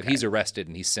something. Okay. But he's arrested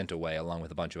and he's sent away along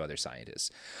with a bunch of other scientists.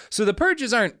 So the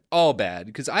purges aren't all bad,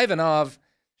 because Ivanov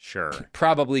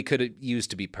probably could have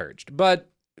used to be purged. But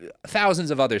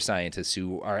thousands of other scientists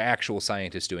who are actual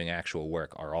scientists doing actual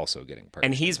work are also getting purged.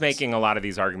 And he's making a lot of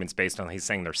these arguments based on, he's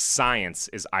saying their science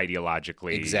is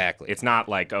ideologically... Exactly. It's not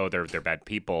like, oh, they're bad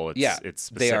people. It's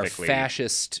specifically... They are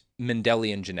fascist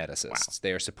Mendelian geneticists. Wow.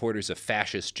 They are supporters of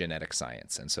fascist genetic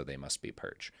science, and so they must be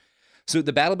purged. So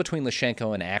the battle between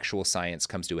Lyshenko and actual science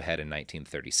comes to a head in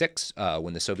 1936,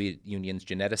 when the Soviet Union's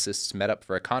geneticists met up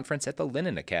for a conference at the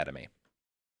Lenin Academy.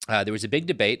 There was a big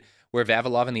debate where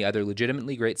Vavilov and the other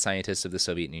legitimately great scientists of the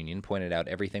Soviet Union pointed out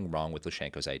everything wrong with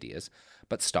Lyshenko's ideas,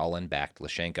 but Stalin backed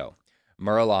Lyshenko.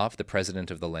 Muralov, the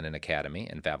president of the Lenin Academy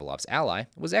and Vavilov's ally,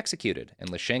 was executed, and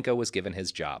Lyshenko was given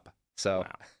his job. So,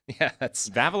 yeah, that's...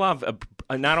 Vavilov,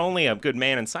 not only a good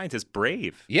man and scientist,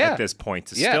 brave at this point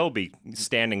to still be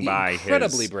standing by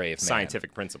incredibly his brave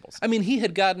scientific principles. I mean, he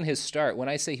had gotten his start. When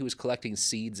I say he was collecting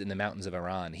seeds in the mountains of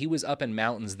Iran, he was up in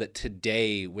mountains that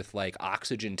today, with like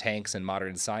oxygen tanks and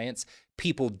modern science,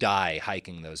 people die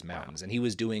hiking those mountains. And he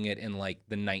was doing it in like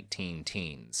the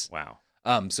 19-teens. Wow.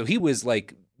 So he was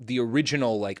like the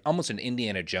original, like almost an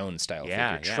Indiana Jones style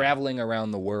figure, traveling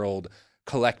around the world,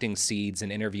 collecting seeds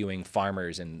and interviewing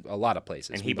farmers in a lot of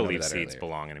places. And he believes seeds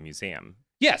belong in a museum.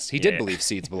 Yes, he did believe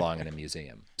seeds belong in a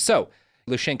museum. So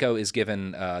Lyshenko is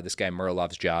given this guy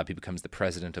Muralov's job. He becomes the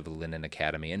president of the Lenin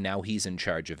Academy, and now he's in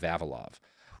charge of Vavilov.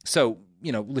 So,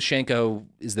 you know, Lyshenko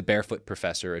is the barefoot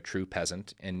professor, a true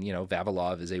peasant, and, you know,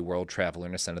 Vavilov is a world traveler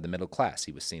and a son of the middle class.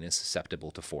 He was seen as susceptible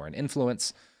to foreign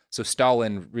influence. So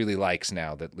Stalin really likes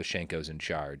now that Lyshenko's in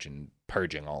charge and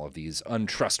purging all of these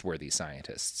untrustworthy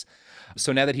scientists.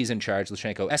 So now that he's in charge,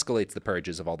 Lyshenko escalates the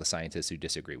purges of all the scientists who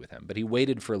disagree with him, but he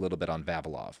waited for a little bit on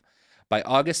Vavilov. By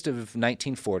August of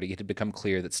 1940, it had become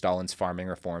clear that Stalin's farming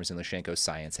reforms and Lyshenko's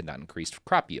science had not increased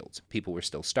crop yields. People were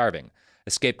still starving.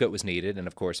 A scapegoat was needed, and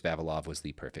of course Vavilov was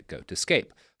the perfect goat to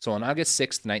escape. So on August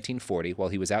 6, 1940, while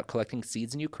he was out collecting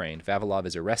seeds in Ukraine, Vavilov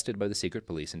is arrested by the secret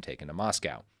police and taken to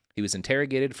Moscow. He was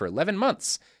interrogated for 11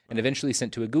 months and eventually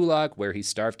sent to a gulag where he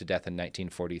starved to death in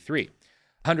 1943.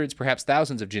 Hundreds, perhaps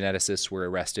thousands of geneticists were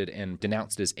arrested and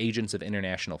denounced as agents of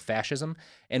international fascism,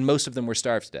 and most of them were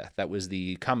starved to death. That was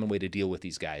the common way to deal with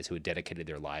these guys who had dedicated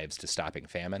their lives to stopping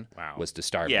famine, was to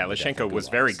starve them to death. Lyshenko was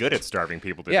very good at starving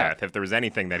people to death. If there was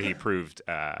anything that he proved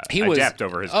adept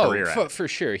over his career at. For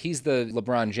sure. He's the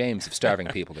LeBron James of starving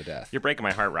people to death. You're breaking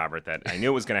my heart, Robert, that I knew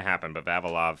it was going to happen, but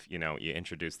Vavilov, you know, you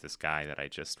introduced this guy that I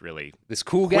just really this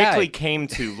cool guy quickly came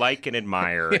to like and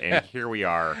admire, and here we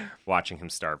are watching him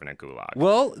starve in a gulag.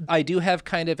 Well, I do have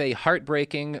kind of a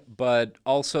heartbreaking but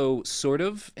also sort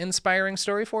of inspiring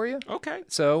story for you. Okay.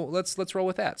 So let's roll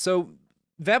with that. So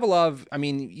Vavilov, I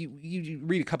mean, you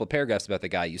read a couple of paragraphs about the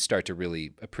guy, you start to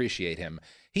really appreciate him.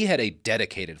 He had a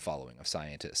dedicated following of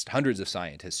scientists, hundreds of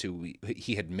scientists who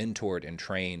he had mentored and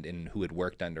trained and who had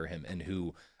worked under him and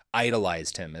who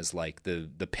idolized him as like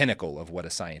the pinnacle of what a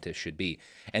scientist should be.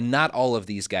 And not all of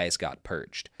these guys got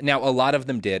purged. Now, a lot of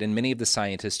them did, and many of the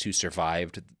scientists who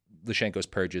survived Lyshenko's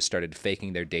purges started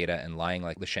faking their data and lying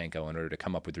like Lyshenko in order to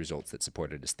come up with results that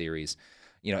supported his theories.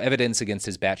 You know, evidence against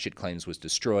his batshit claims was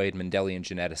destroyed. Mendelian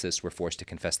geneticists were forced to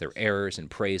confess their errors and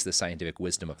praise the scientific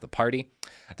wisdom of the party.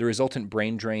 The resultant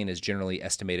brain drain is generally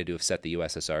estimated to have set the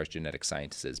USSR's genetic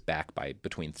sciences back by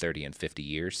between 30 and 50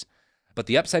 years. But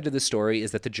the upside to this story is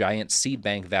that the giant seed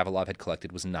bank Vavilov had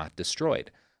collected was not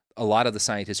destroyed. A lot of the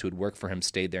scientists who had worked for him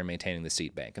stayed there maintaining the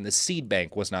seed bank. And the seed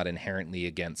bank was not inherently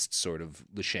against sort of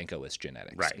Lyshenkoist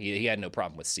genetics. Right. He had no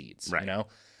problem with seeds, you know?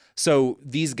 So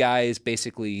these guys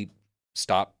basically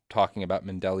stopped talking about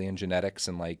Mendelian genetics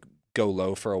and like go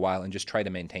low for a while and just try to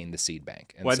maintain the seed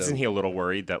bank. And Wasn't he a little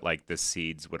worried that like the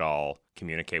seeds would all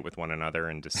communicate with one another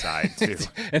and decide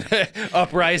to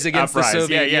uprise against the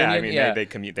Soviet Union? I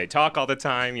mean, they talk all the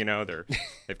time. You know,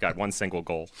 they've got one single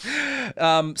goal.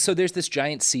 So there's this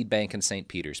giant seed bank in St.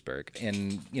 Petersburg,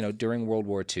 and during World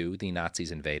War II, the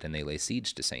Nazis invade and they lay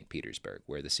siege to St. Petersburg,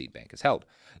 where the seed bank is held.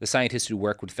 The scientists who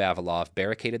worked with Vavilov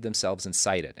barricaded themselves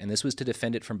inside it, and this was to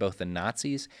defend it from both the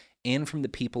Nazis and from the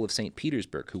people of St.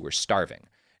 Petersburg who were starving.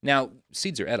 Now,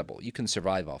 seeds are edible. You can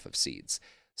survive off of seeds.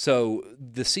 So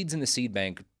the seeds in the seed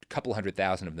bank, a couple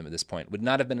 100,000 of them at this point, would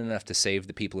not have been enough to save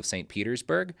the people of St.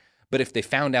 Petersburg. But if they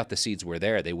found out the seeds were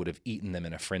there, they would have eaten them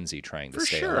in a frenzy trying to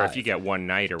stay alive. If you get one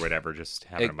night or whatever, just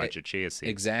having a bunch of chia seeds.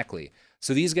 Exactly.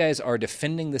 So these guys are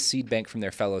defending the seed bank from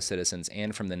their fellow citizens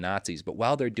and from the Nazis. But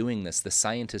while they're doing this, the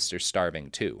scientists are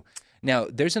starving too. Now,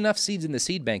 there's enough seeds in the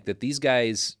seed bank that these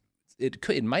guys,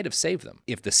 it might have saved them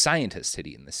if the scientists had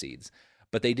eaten the seeds.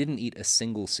 But they didn't eat a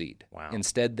single seed. Wow.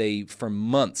 Instead, they, for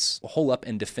months, hole up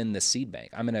and defend the seed bank.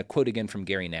 I'm going to quote again from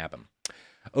Gary Nabham.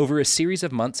 Over a series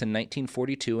of months in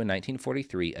 1942 and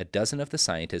 1943, a dozen of the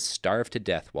scientists starved to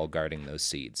death while guarding those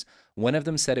seeds. One of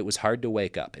them said it was hard to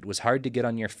wake up. It was hard to get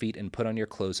on your feet and put on your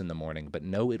clothes in the morning, but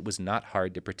no, it was not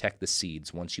hard to protect the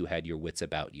seeds once you had your wits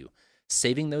about you.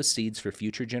 Saving those seeds for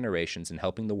future generations and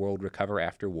helping the world recover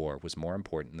after war was more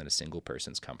important than a single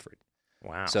person's comfort.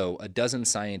 Wow. So a dozen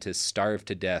scientists starved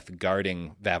to death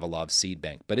guarding Vavilov's seed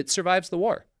bank, but it survives the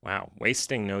war. Wow.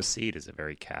 Wasting no seed is a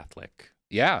very Catholic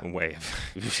way of...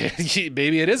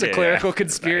 Maybe it is a clerical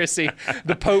conspiracy.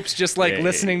 The Pope's just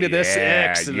listening to this.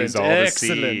 Excellent. Use all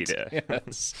excellent. The seed.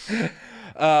 Yes.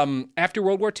 After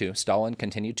World War II, Stalin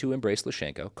continued to embrace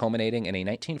Lyshenko, culminating in a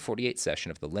 1948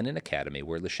 session of the Lenin Academy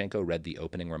where Lyshenko read the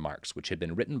opening remarks, which had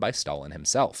been written by Stalin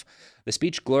himself. The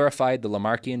speech glorified the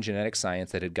Lamarckian genetic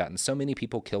science that had gotten so many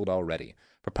people killed already.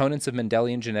 Proponents of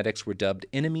Mendelian genetics were dubbed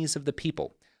enemies of the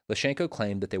people. Lyshenko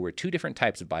claimed that there were two different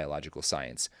types of biological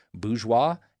science,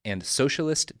 bourgeois and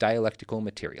socialist dialectical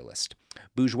materialist.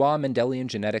 Bourgeois Mendelian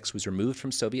genetics was removed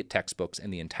from Soviet textbooks,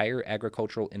 and the entire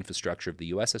agricultural infrastructure of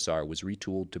the USSR was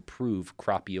retooled to prove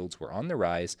crop yields were on the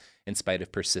rise in spite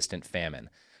of persistent famine.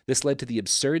 This led to the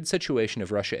absurd situation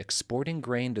of Russia exporting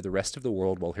grain to the rest of the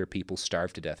world while her people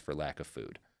starved to death for lack of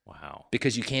food. Wow.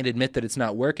 Because you can't admit that it's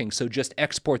not working, so just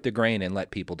export the grain and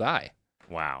let people die.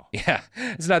 Wow. Yeah,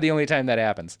 it's not the only time that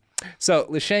happens. So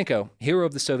Lyshenko, hero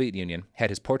of the Soviet Union, had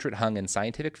his portrait hung in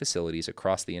scientific facilities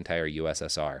across the entire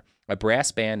USSR. A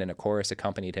brass band and a chorus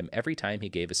accompanied him every time he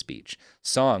gave a speech.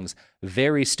 Songs,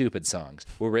 very stupid songs,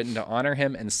 were written to honor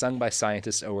him and sung by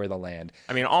scientists over the land.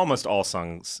 I mean, almost all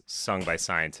songs sung by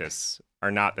scientists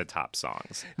are not the top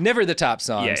songs. Never the top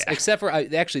songs, Yeah. except for,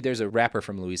 actually, there's a rapper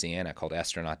from Louisiana called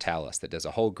Astronaut Talis that does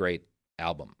a whole great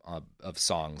album of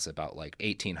songs about like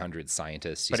 1800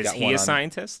 scientists. But is he a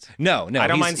scientist? No. I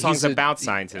don't mind songs about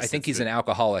scientists. I think he's an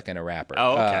alcoholic and a rapper.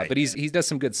 Oh, okay. But he does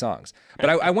some good songs. But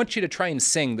I want you to try and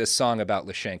sing this song about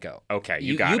Lyshenko. Okay,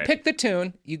 you got it. You pick the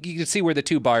tune. You can see where the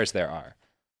two bars there are.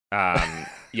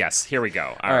 Yes, here we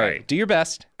go. All right. Do your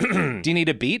best. Do you need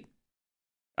a beat?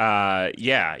 Yeah.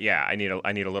 I need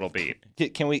a little beat.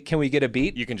 Can we get a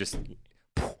beat? You can just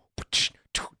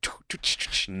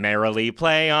merrily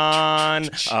play on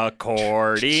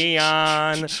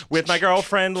accordion. With my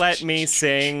girlfriend, let me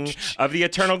sing of the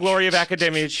eternal glory of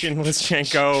academician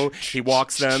Lyshenko. He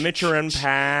walks the Miturin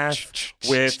path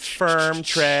with firm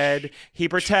tread. He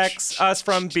protects us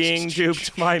from being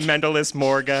duped by Mendelist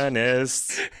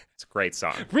Morganists. It's a great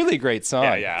song. Really great song.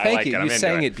 Yeah. Thank I like you. it. You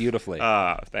sang it beautifully.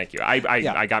 Thank you.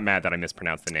 I got mad that I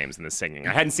mispronounced the names in the singing.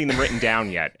 I hadn't seen them written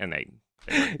down yet, and they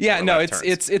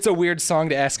it's a weird song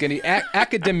to ask any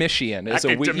academician.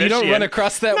 You don't run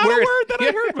across that Not word. a word that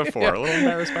I heard before. A little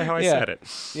embarrassed by how I said it.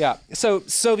 Yeah. So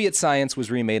Soviet science was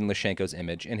remade in Lyshenko's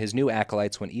image, and his new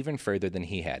acolytes went even further than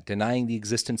he had, denying the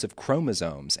existence of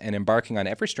chromosomes and embarking on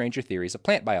ever stranger theories of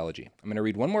plant biology. I'm going to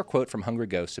read one more quote from Hungry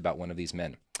Ghosts about one of these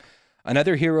men.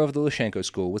 Another hero of the Lyshenko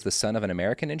school was the son of an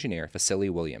American engineer, Vasily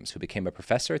Williams, who became a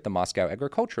professor at the Moscow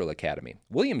Agricultural Academy.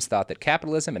 Williams thought that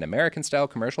capitalism and American-style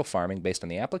commercial farming based on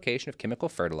the application of chemical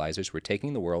fertilizers were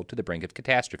taking the world to the brink of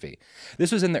catastrophe.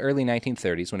 This was in the early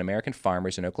 1930s when American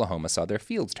farmers in Oklahoma saw their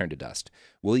fields turn to dust.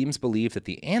 Williams believed that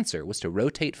the answer was to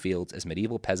rotate fields as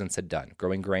medieval peasants had done,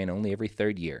 growing grain only every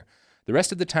third year. The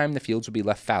rest of the time, the fields would be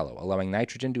left fallow, allowing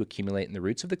nitrogen to accumulate in the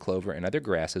roots of the clover and other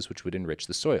grasses which would enrich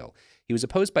the soil. He was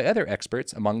opposed by other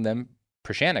experts, among them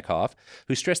Prashanikov,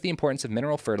 who stressed the importance of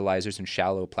mineral fertilizers and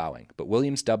shallow plowing, but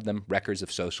Williams dubbed them wreckers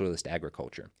of socialist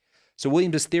agriculture. So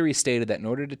Williams' theory stated that in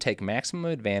order to take maximum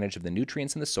advantage of the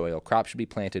nutrients in the soil, crops should be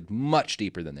planted much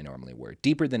deeper than they normally were,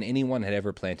 deeper than anyone had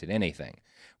ever planted anything,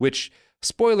 which,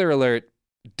 spoiler alert,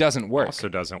 doesn't work. Also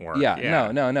doesn't work.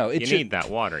 Yeah. No. You need that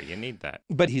water. You need that.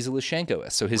 But he's a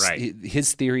Lyshenkoist. So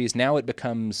his theory is now it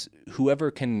becomes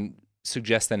whoever can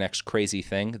suggest the next crazy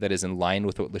thing that is in line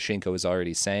with what Lyshenko is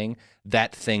already saying,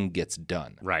 that thing gets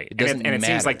done. Right. It doesn't and it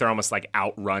matter. seems like they're almost like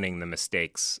outrunning the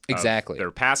mistakes of their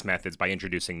past methods by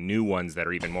introducing new ones that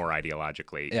are even more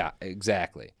ideologically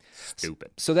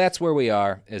stupid. So that's where we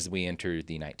are as we enter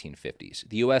the 1950s.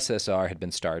 The USSR had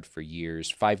been starved for years.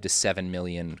 5 to 7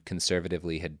 million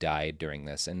conservatively had died during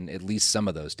this, and at least some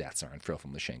of those deaths are on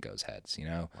Trofim Lyshenko's heads, you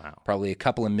know? Wow. Probably a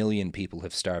couple of million people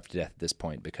have starved to death at this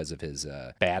point because of his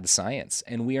bad science.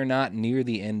 And we are not near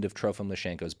the end of Trofim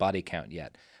Lyshenko's body count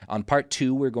yet. On part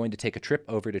 2, we're going to take a trip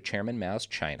over to Chairman Mao's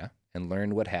China and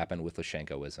learn what happened with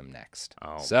Lyshenkoism next.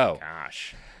 Oh, my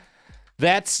gosh.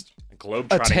 That's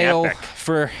a tale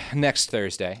for next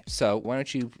Thursday. So why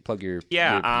don't you plug your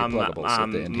pluggables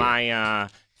at the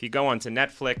end if you go onto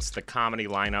Netflix, the comedy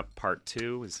lineup part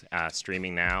 2 is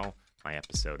streaming now. My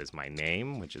episode is My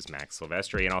Name, which is Max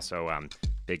Silvestri, and also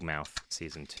Big Mouth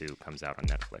season 2 comes out on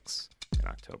Netflix in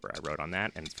October. I wrote on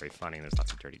that, and it's very funny, and there's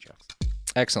lots of dirty jokes.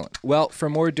 Excellent. Well, for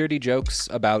more dirty jokes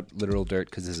about literal dirt,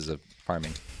 because this is a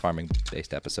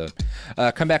farming-based episode,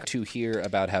 come back to hear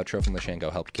about how Trofim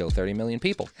Lyshenko helped kill 30 million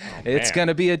people. It's going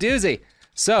to be a doozy.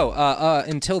 So,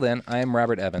 until then, I am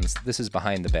Robert Evans. This is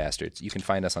Behind the Bastards. You can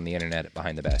find us on the internet at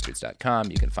behindthebastards.com.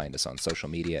 You can find us on social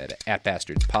media at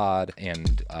 @bastardspod,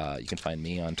 and you can find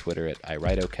me on Twitter at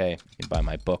iWriteOK. You can buy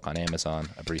my book on Amazon,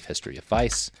 A Brief History of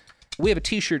Vice. We have a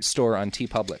t-shirt store on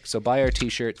TeePublic, so buy our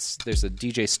t-shirts. There's a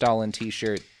DJ Stalin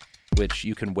t-shirt, which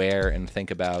you can wear and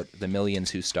think about the millions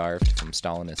who starved from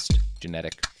Stalinist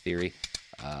genetic theory,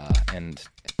 and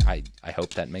I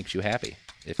hope that makes you happy.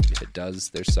 If it does,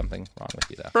 there's something wrong with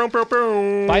you, though. Boom, boom,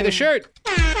 boom. Buy the shirt!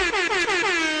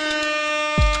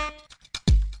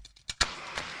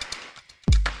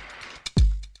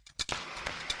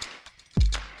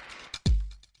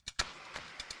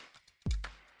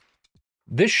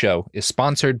 This show is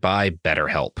sponsored by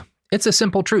BetterHelp. It's a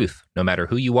simple truth. No matter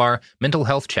who you are, mental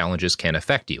health challenges can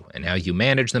affect you, and how you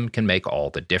manage them can make all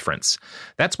the difference.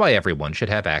 That's why everyone should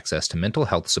have access to mental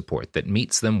health support that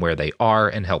meets them where they are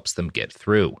and helps them get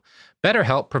through.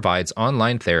 BetterHelp provides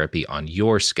online therapy on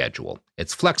your schedule.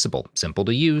 It's flexible, simple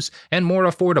to use, and more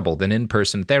affordable than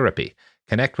in-person therapy.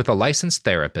 Connect with a licensed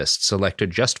therapist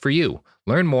selected just for you.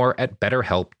 Learn more at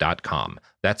BetterHelp.com.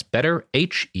 That's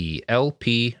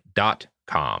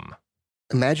BetterHelp.com.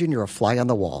 Imagine you're a fly on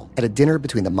the wall at a dinner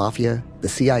between the Mafia, the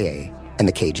CIA, and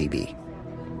the KGB.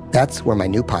 That's where my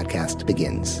new podcast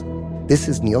begins. This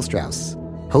is Neil Strauss,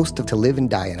 host of To Live and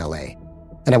Die in LA,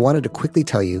 and I wanted to quickly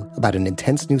tell you about an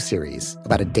intense new series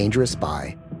about a dangerous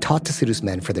spy taught to seduce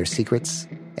men for their secrets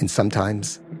and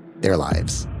sometimes their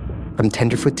lives. From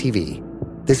Tenderfoot TV,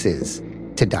 this is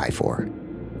To Die For.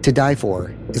 To Die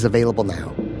For is available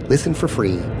now. Listen for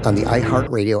free on the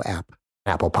iHeartRadio app,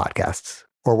 Apple Podcasts,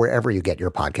 or wherever you get your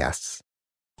podcasts.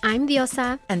 I'm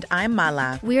Diosa. And I'm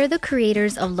Mala. We are the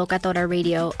creators of Locatora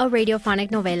Radio, a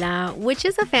radiophonic novela, which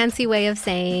is a fancy way of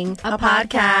saying a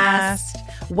podcast.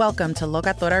 Welcome to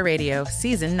Locatora Radio,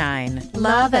 Season 9.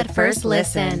 Love at first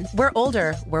listen. We're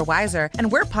older, we're wiser,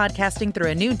 and we're podcasting through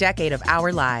a new decade of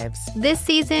our lives. This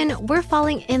season, we're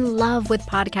falling in love with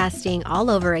podcasting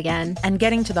all over again. And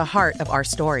getting to the heart of our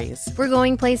stories. We're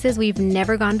going places we've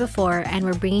never gone before, and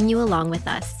we're bringing you along with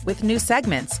us. With new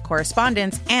segments,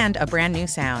 correspondence, and a brand new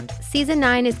sound. Season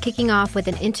 9 is kicking off with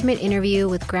an intimate interview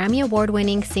with Grammy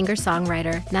Award-winning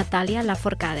singer-songwriter Natalia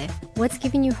Lafourcade. What's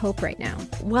giving you hope right now?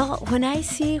 Well, when I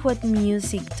see what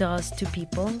music does to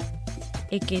people,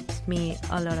 it gives me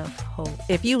a lot of hope.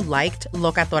 If you liked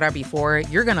Locatora before,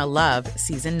 you're going to love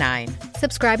Season 9.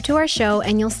 Subscribe to our show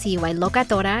and you'll see why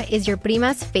Locatora is your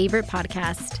prima's favorite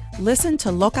podcast. Listen to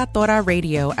Locatora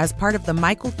Radio as part of the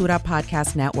My Cultura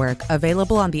Podcast Network,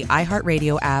 available on the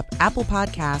iHeartRadio app, Apple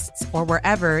Podcasts, or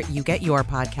wherever you get your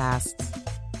podcasts.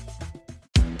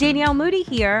 Danielle Moody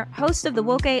here, host of the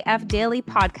Woke AF Daily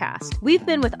podcast. We've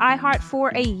been with iHeart for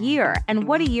a year, and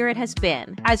what a year it has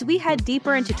been. As we head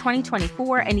deeper into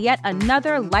 2024 and yet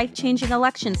another life-changing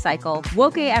election cycle,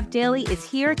 Woke AF Daily is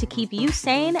here to keep you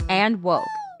sane and woke.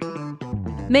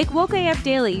 Make Woke AF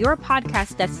Daily your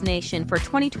podcast destination for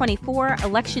 2024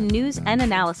 election news and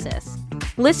analysis.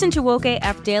 Listen to Woke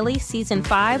AF Daily Season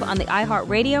 5 on the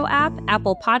iHeartRadio app,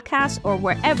 Apple Podcasts, or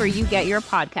wherever you get your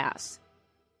podcasts.